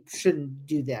they shouldn't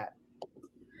do that.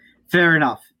 Fair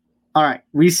enough. All right.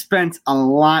 We spent a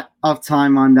lot of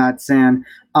time on that, Sam.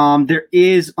 There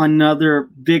is another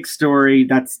big story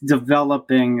that's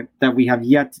developing that we have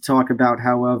yet to talk about,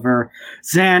 however.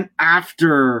 Zan,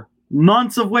 after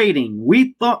months of waiting,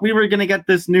 we thought we were going to get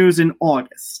this news in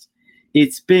August. It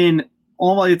is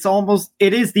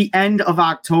the end of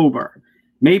October.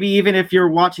 Maybe even if you're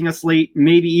watching us late,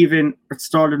 maybe even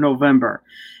start of November.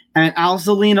 And Al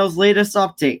Zolino's latest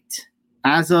update,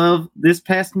 as of this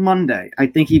past Monday, I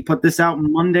think he put this out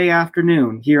Monday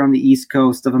afternoon here on the East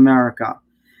Coast of America.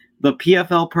 The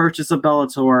PFL purchase of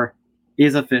Bellator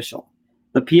is official.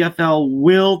 The PFL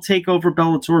will take over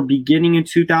Bellator beginning in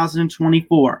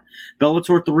 2024.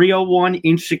 Bellator 301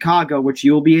 in Chicago, which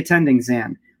you'll be attending,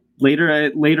 Zan,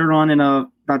 later on in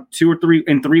about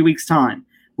 3 weeks' time,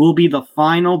 will be the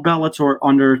final Bellator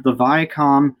under the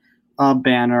Viacom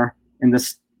banner in the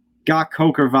Scott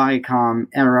Coker Viacom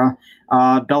era.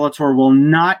 Bellator will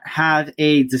not have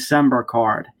a December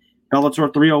card.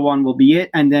 Bellator 301 will be it,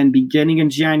 and then beginning in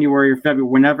January or February,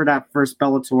 whenever that first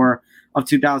Bellator of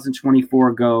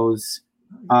 2024 goes,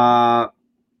 that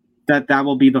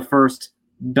will be the first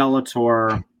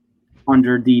Bellator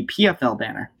under the PFL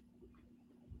banner.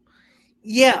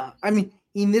 Yeah, I mean,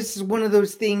 this is one of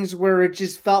those things where it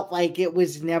just felt like it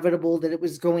was inevitable that it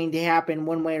was going to happen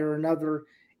one way or another.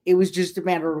 It was just a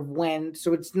matter of when.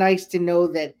 So it's nice to know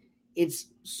that it's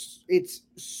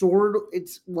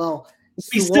well.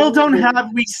 We still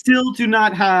do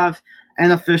not have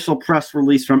an official press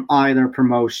release from either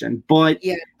promotion, but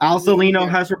Alzolino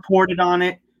has reported on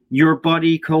it. Your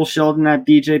buddy Cole Sheldon at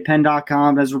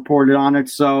BJPenn.com has reported on it,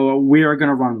 so we are going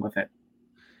to run with it.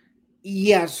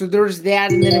 Yeah, so there's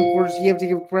that, and then of course you have to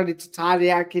give credit to Todd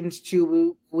Atkins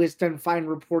too, who has done fine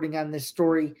reporting on this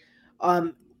story.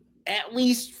 At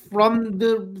least from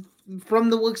the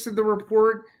looks of the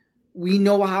report, we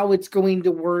know how it's going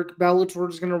to work. Bellator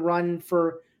is going to run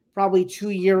for probably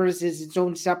 2 years as its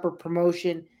own separate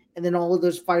promotion, and then all of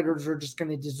those fighters are just going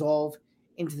to dissolve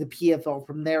into the PFL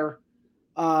from there.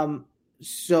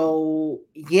 So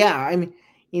yeah, I mean,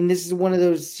 this is one of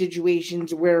those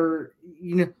situations where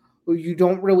you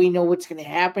don't really know what's going to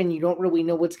happen. You don't really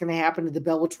know what's going to happen to the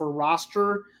Bellator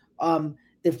roster.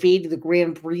 The fate of the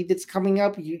Grand Prix that's coming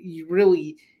up, you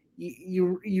really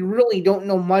don't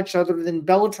know much other than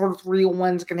Bellator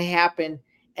 301 is going to happen.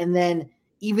 And then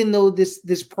even though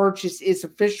this purchase is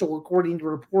official, according to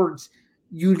reports,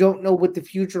 you don't know what the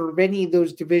future of any of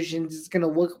those divisions is going to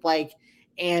look like.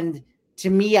 And to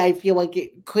me, I feel like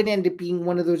it could end up being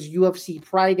one of those UFC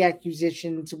Pride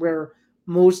acquisitions where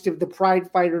most of the Pride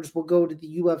fighters will go to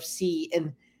the UFC,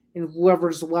 and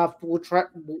whoever's left will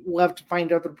have to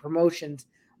find other promotions.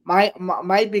 My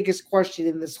biggest question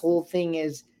in this whole thing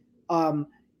is,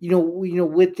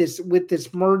 with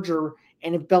this merger,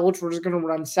 and if Bellator is going to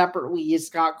run separately, is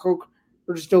Scott Coker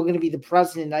still going to be the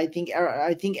president? I think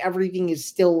everything is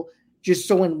still just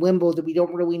so in limbo that we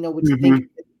don't really know what to think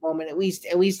at the moment. At least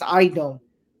I don't.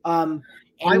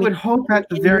 I would hope at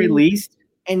the very least.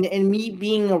 And me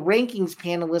being a rankings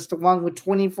panelist along with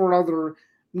 24 other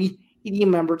media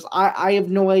members, I have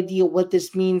no idea what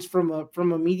this means from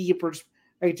a media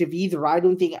perspective either. I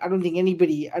don't think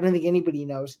anybody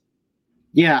knows.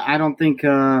 Yeah, I don't think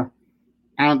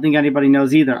anybody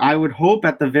knows either. I would hope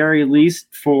at the very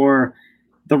least for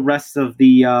the rest of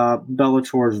the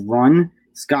Bellator's run,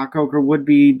 Scott Coker would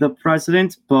be the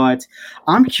president, but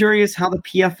I'm curious how the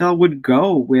PFL would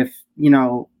go with,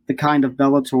 the kind of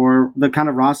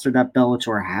roster that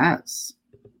Bellator has.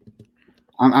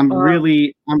 I'm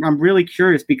really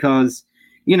curious because,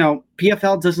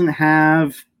 PFL doesn't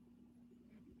have,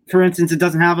 for instance, it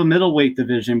doesn't have a middleweight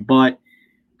division, but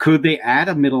could they add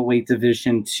a middleweight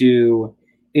division to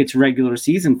its regular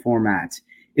season format?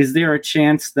 Is there a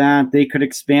chance that they could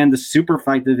expand the super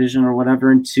fight division or whatever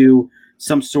into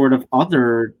some sort of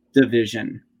other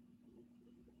division?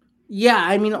 Yeah,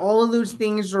 I mean, all of those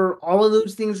things are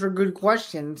good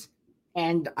questions,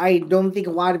 and I don't think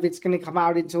a lot of it's going to come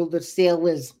out until the sale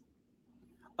is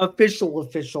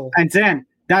official. And Dan,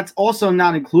 that's also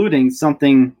not including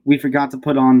something we forgot to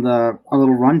put on a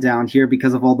little rundown here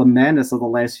because of all the madness of the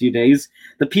last few days.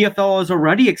 The PFL has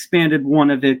already expanded one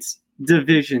of its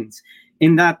divisions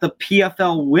in that the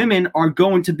PFL women are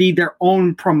going to be their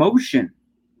own promotion.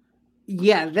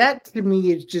 Yeah, that to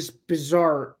me is just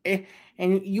bizarre.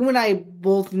 And you and I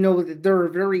both know that there are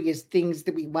various things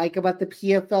that we like about the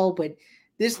PFL, but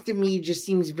this to me just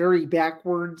seems very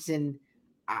backwards, and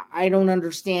I don't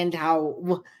understand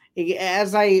how.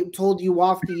 As I told you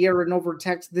off the air and over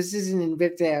text, this isn't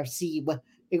Invicta FC. But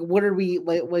what are we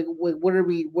what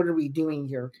are we doing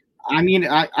here? I mean,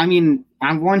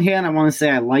 on one hand, I want to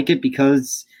say I like it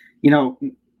because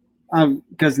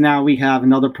because now we have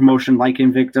another promotion like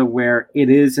Invicta where it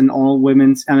is an all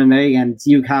women's MMA, and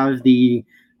you have the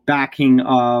backing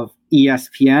of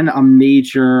ESPN, a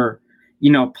major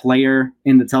player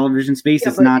in the television space.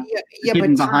 It's not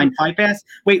hidden behind Fight Pass.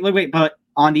 Wait, but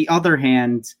on the other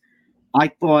hand, I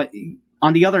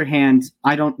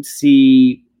don't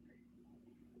see.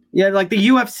 Yeah, like the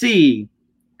UFC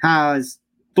has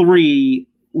 3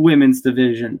 women's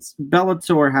divisions.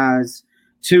 Bellator has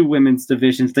 2 women's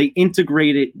divisions. They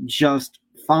integrate it just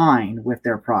fine with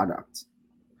their product.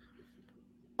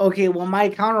 Okay, well, my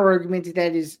counter argument to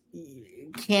that is,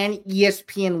 can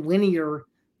ESPN Linear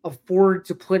afford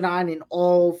to put on an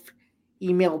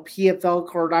all-female PFL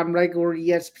card on regular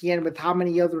ESPN with how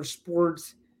many other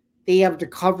sports they have to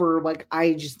cover? Like,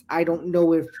 I don't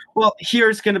know if. Well,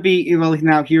 here's going to be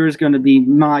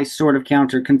my sort of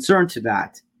counter concern to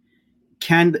that.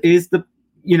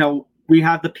 We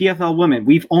have the PFL women.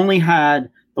 We've only had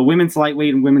the women's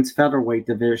lightweight and women's featherweight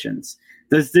divisions.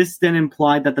 Does this then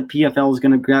imply that the PFL is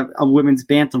going to grab a women's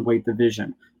bantamweight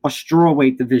division, a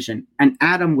strawweight division, an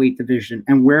atomweight division?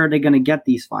 And where are they going to get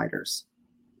these fighters?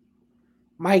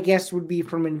 My guess would be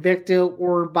from Invicta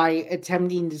or by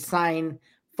attempting to sign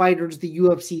fighters the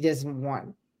UFC doesn't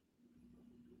want.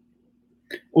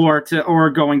 Or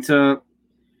going to,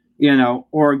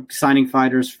 or signing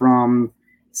fighters from,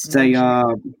 say,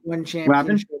 one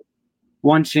championship.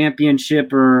 One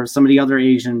championship or some of the other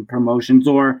Asian promotions,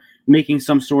 or making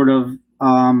some sort of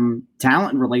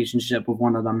talent relationship with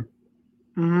one of them.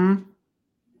 Mm-hmm.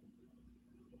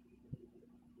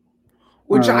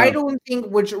 Which I don't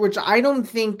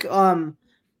think.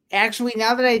 Actually,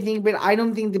 now that I think of it, I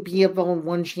don't think the PFL and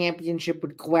one championship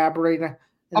would collaborate.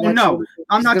 I'm not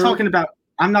talking about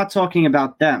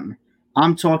them.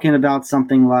 I'm talking about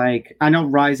something like, I know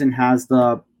Ryzen has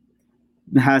the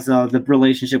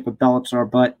relationship with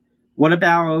Bellator, but what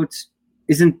about,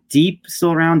 isn't Deep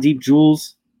still around? Deep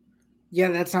Jules?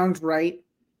 Yeah, that sounds right.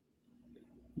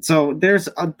 So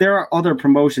there are other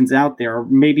promotions out there,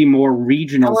 maybe more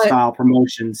regional style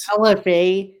promotions.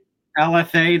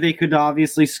 LFA, they could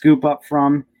obviously scoop up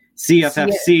from.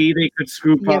 CFFC, they could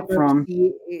scoop up from.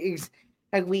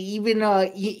 Exactly. Even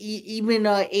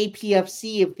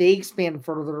APFC, if they expand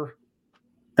further.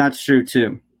 That's true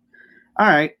too. All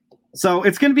right. So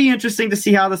it's going to be interesting to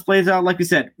see how this plays out. Like we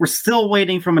said, we're still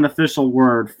waiting from an official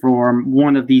word for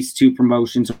one of these two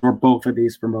promotions or both of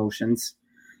these promotions.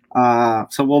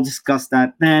 So we'll discuss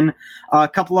that then. A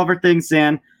couple other things,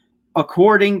 Dan.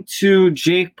 According to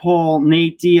Jake Paul,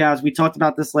 Nate Diaz, we talked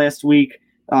about this last week.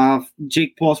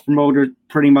 Jake Paul's promoter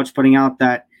pretty much putting out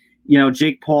that,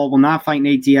 Jake Paul will not fight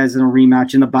Nate Diaz in a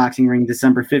rematch in the boxing ring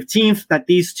December 15th, that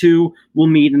these two will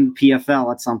meet in the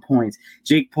PFL at some point.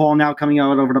 Jake Paul now coming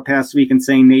out over the past week and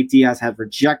saying Nate Diaz had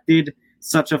rejected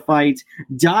such a fight.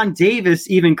 Don Davis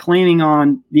even claiming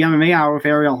on the MMA Hour with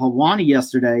Ariel Helwani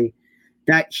yesterday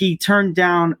that he turned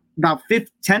down about $10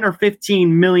 or $15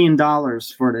 million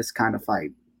for this kind of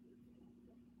fight.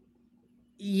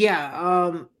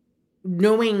 Yeah,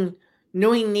 knowing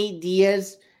Nate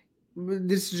Diaz,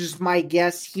 this is just my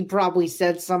guess. He probably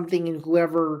said something, and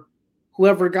whoever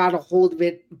got a hold of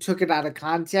it took it out of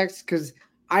context. Because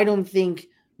I don't think,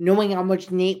 knowing how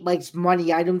much Nate likes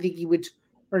money, I don't think he would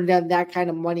turn down that kind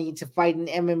of money to fight in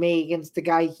MMA against the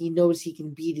guy he knows he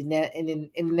can beat in an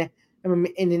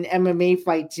MMA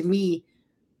fight. To me,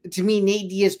 Nate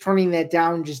Diaz turning that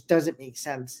down just doesn't make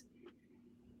sense.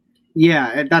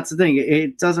 Yeah, that's the thing.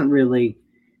 It doesn't really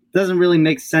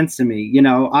make sense to me.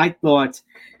 I thought,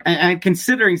 and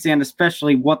considering, Sam,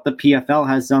 especially what the PFL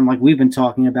has done, like we've been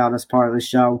talking about as part of the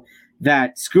show,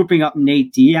 that scooping up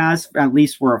Nate Diaz, at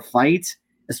least for a fight,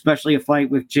 especially a fight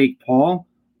with Jake Paul,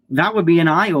 that would be an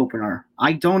eye-opener.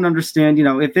 I don't understand,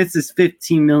 if this is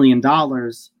 $15 million,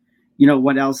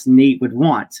 what else Nate would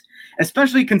want.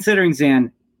 Especially considering,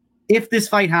 Zan, if this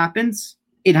fight happens,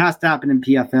 it has to happen in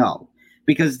PFL.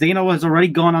 Because Dana has already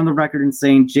gone on the record and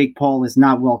saying Jake Paul is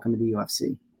not welcome to the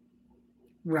UFC.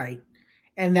 Right.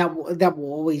 And that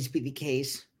will always be the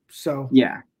case. So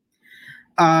yeah.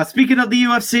 Speaking of the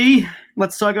UFC,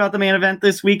 let's talk about the main event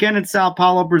this weekend in Sao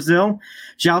Paulo, Brazil.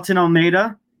 Jailton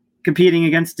Almeida competing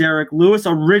against Derek Lewis.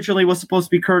 Originally was supposed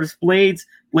to be Curtis Blades.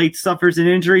 Blades suffers an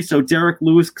injury, so Derek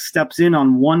Lewis steps in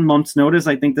on 1 month's notice.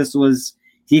 I think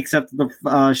he accepted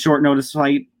the short notice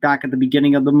fight back at the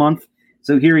beginning of the month.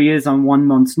 So here he is on 1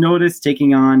 month's notice,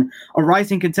 taking on a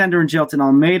rising contender in Jailton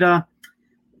Almeida.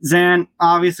 Zan,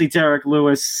 obviously Derek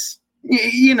Lewis,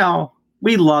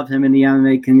 we love him in the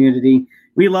MMA community.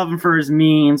 We love him for his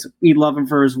memes. We love him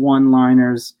for his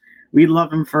one-liners. We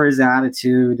love him for his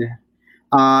attitude.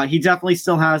 He definitely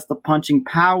still has the punching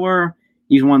power.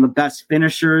 He's one of the best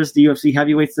finishers the UFC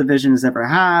heavyweights division has ever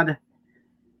had.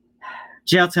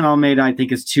 Jailton Almeida, I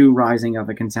think, is too rising of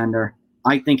a contender.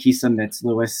 I think he submits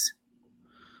Lewis.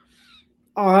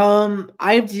 I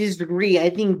have to disagree. I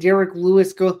think Derek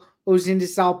Lewis goes into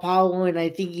Sao Paulo, and I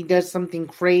think he does something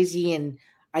crazy, and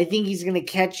I think he's going to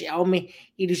catch Almeida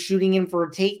shooting in for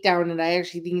a takedown, and I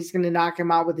actually think he's going to knock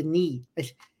him out with a knee. I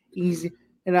think he's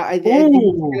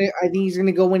going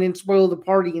to go in and spoil the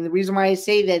party, and the reason why I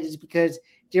say that is because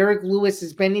Derek Lewis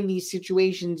has been in these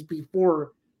situations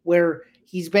before where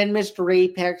he's been Mr.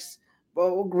 Apex.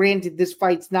 Well, granted, this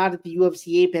fight's not at the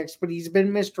UFC Apex, but he's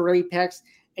been Mr. Apex,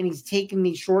 and he's taken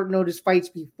these short notice fights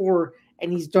before,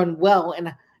 and he's done well. And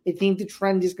I think the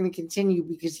trend is going to continue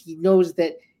because he knows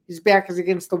that his back is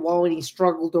against the wall, and he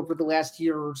struggled over the last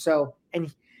year or so.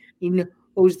 And he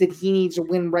knows that he needs a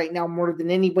win right now more than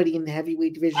anybody in the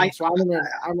heavyweight division. I'm going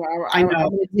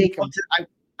to take him.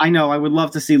 I know. I would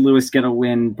love to see Lewis get a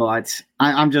win, but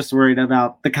I'm just worried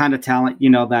about the kind of talent,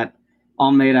 that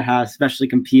Almeida has, especially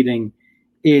competing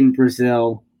in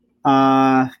Brazil.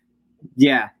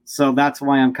 Yeah, so that's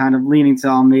why I'm kind of leaning to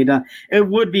Almeida. It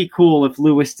would be cool if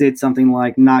Lewis did something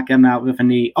like knock him out with a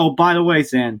knee. Oh, by the way,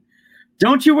 San,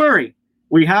 don't you worry.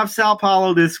 We have Sao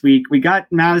Paulo this week. We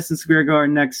got Madison Square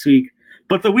Garden next week.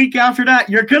 But the week after that,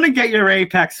 you're going to get your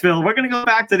Apex, Phil. We're going to go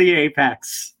back to the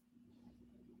Apex.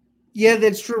 Yeah,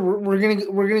 that's true. We're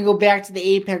gonna go back to the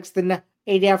Apex the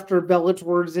night after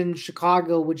Bellator's in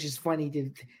Chicago, which is funny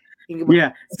to think about.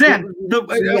 Yeah, San,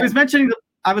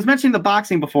 I was mentioning the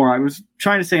boxing before. I was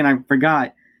trying to say, and I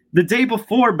forgot. The day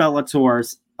before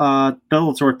Bellator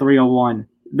 301,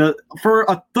 for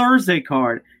a Thursday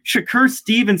card, Shakur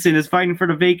Stevenson is fighting for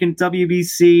the vacant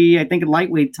WBC, I think,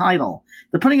 lightweight title.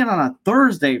 They're putting it on a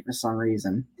Thursday for some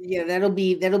reason. Yeah, that'll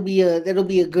be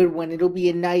a good one. It'll be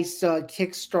a nice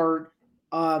kickstart.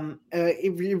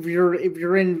 If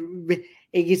you're in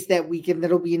Vegas that weekend,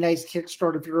 that'll be a nice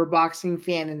kickstart if you're a boxing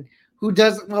fan and who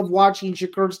doesn't love watching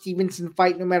Shakur Stevenson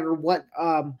fight no matter what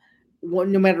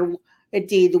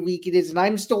day of the week it is. And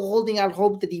I'm still holding out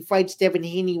hope that he fights Devin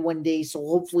Haney one day. So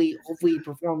hopefully he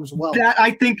performs well. That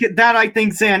I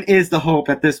think, Zan, is the hope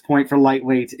at this point for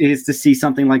lightweight, is to see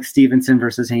something like Stevenson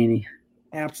versus Haney.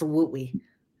 Absolutely.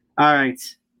 All right.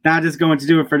 That is going to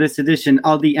do it for this edition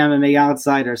of the MMA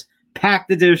Outsiders.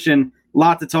 Packed edition.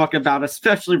 Lot to talk about,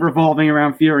 especially revolving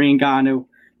around Fury and Ngannou.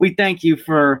 We thank you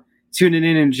for tuning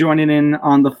in and joining in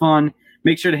on the fun.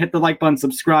 Make sure to hit the like button,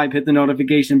 subscribe, hit the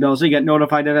notification bell so you get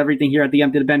notified of everything here at the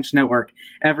Empty the Bench Network.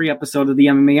 Every episode of the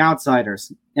MMA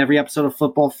Outsiders, every episode of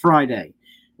Football Friday,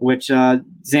 which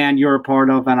Zan, you're a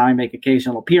part of, and I make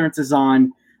occasional appearances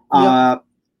on. Yep.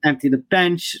 Empty the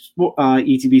Bench,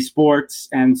 ETB Sports,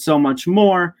 and so much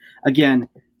more. Again,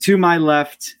 to my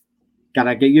left,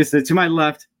 gotta get used to it. To my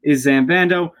left is Zan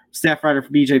Bando, staff writer for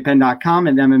BJPenn.com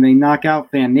and MMA Knockout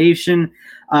Fan Nation,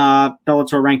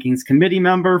 Bellator Rankings Committee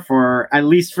member for, at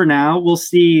least for now. We'll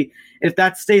see if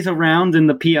that stays around in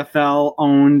the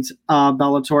PFL-owned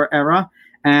Bellator era.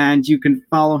 And you can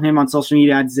follow him on social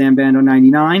media at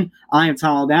Zambando99. I am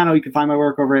Tom Albano. You can find my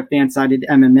work over at Fansided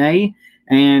MMA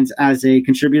and as a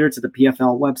contributor to the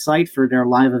PFL website for their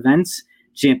live events.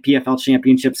 PFL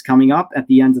Championships coming up at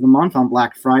the end of the month on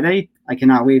Black Friday. I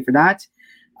cannot wait for that.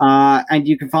 And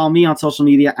you can follow me on social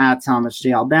media at Thomas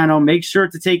J. Albano. Make sure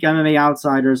to take MMA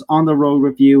Outsiders on the road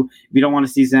with you. If you don't want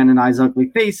to see Zen and I's ugly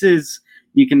faces,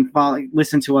 you can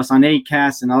listen to us on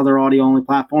Acast and other audio-only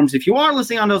platforms. If you are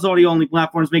listening on those audio-only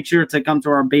platforms, make sure to come to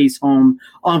our base home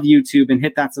of YouTube and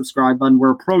hit that subscribe button.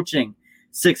 We're approaching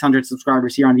 600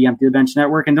 subscribers here on the Empty the Bench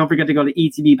Network. And don't forget to go to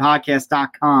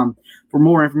etbpodcast.com for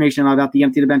more information about the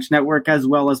Empty the Bench Network, as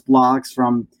well as blogs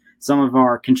from some of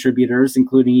our contributors,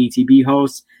 including ETB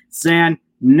hosts. San,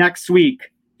 next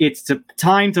week, it's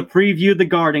time to preview the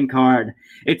Garden card.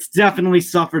 It's definitely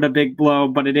suffered a big blow,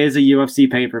 but it is a UFC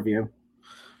pay-per-view.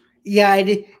 Yeah,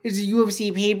 it is a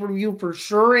UFC pay-per-view for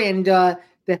sure, and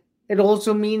it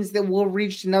also means that we'll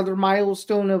reach another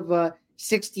milestone of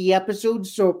 60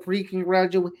 episodes, so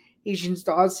pre-congratulations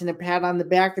to us and a pat on the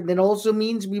back, and that also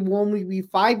means we will only be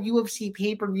 5 UFC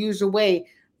pay-per-views away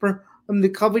from the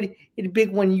coveted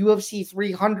big one, UFC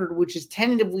 300, which is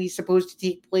tentatively supposed to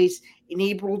take place in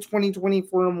April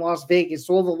 2024 in Las Vegas.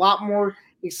 So we'll have a lot more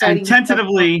exciting.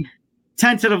 And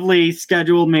tentatively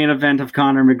scheduled main event of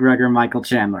Conor McGregor and Michael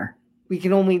Chandler. We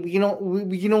can only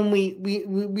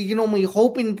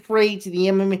hope and pray to the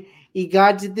MMA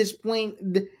gods at this point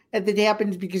that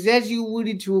happens, because as you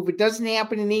alluded to, if it doesn't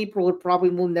happen in April, it probably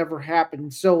will never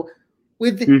happen. So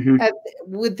with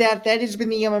that has been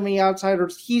the MMA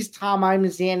Outsiders. He's Tom, I'm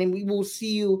Zan, and we will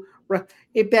see you right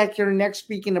back here next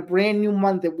week in a brand new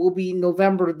month. It will be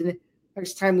November the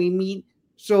next time we meet.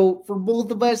 So for both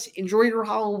of us, enjoy your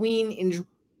Halloween, enjoy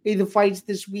the fights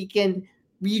this weekend,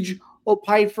 read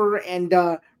Piper, and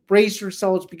brace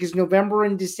yourselves, because November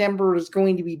and December is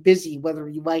going to be busy, whether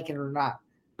you like it or not.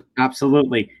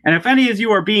 Absolutely. And if any of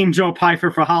you are being Joe Piper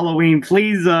for Halloween,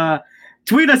 please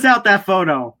tweet us out that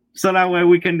photo, so that way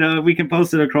we can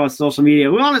post it across social media.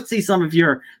 We want to see some of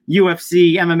your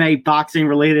UFC, MMA, boxing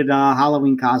related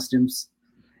Halloween costumes.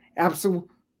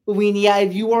 Absolutely. Yeah,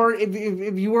 if you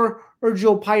are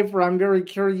Joe Piper, I'm very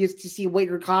curious to see what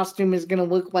your costume is going to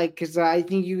look like, because I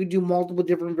think you could do multiple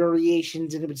different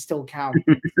variations and it would still count.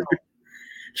 So.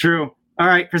 True. All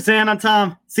right. For Zan and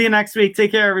Tom, see you next week.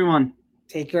 Take care, everyone.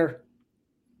 Take care.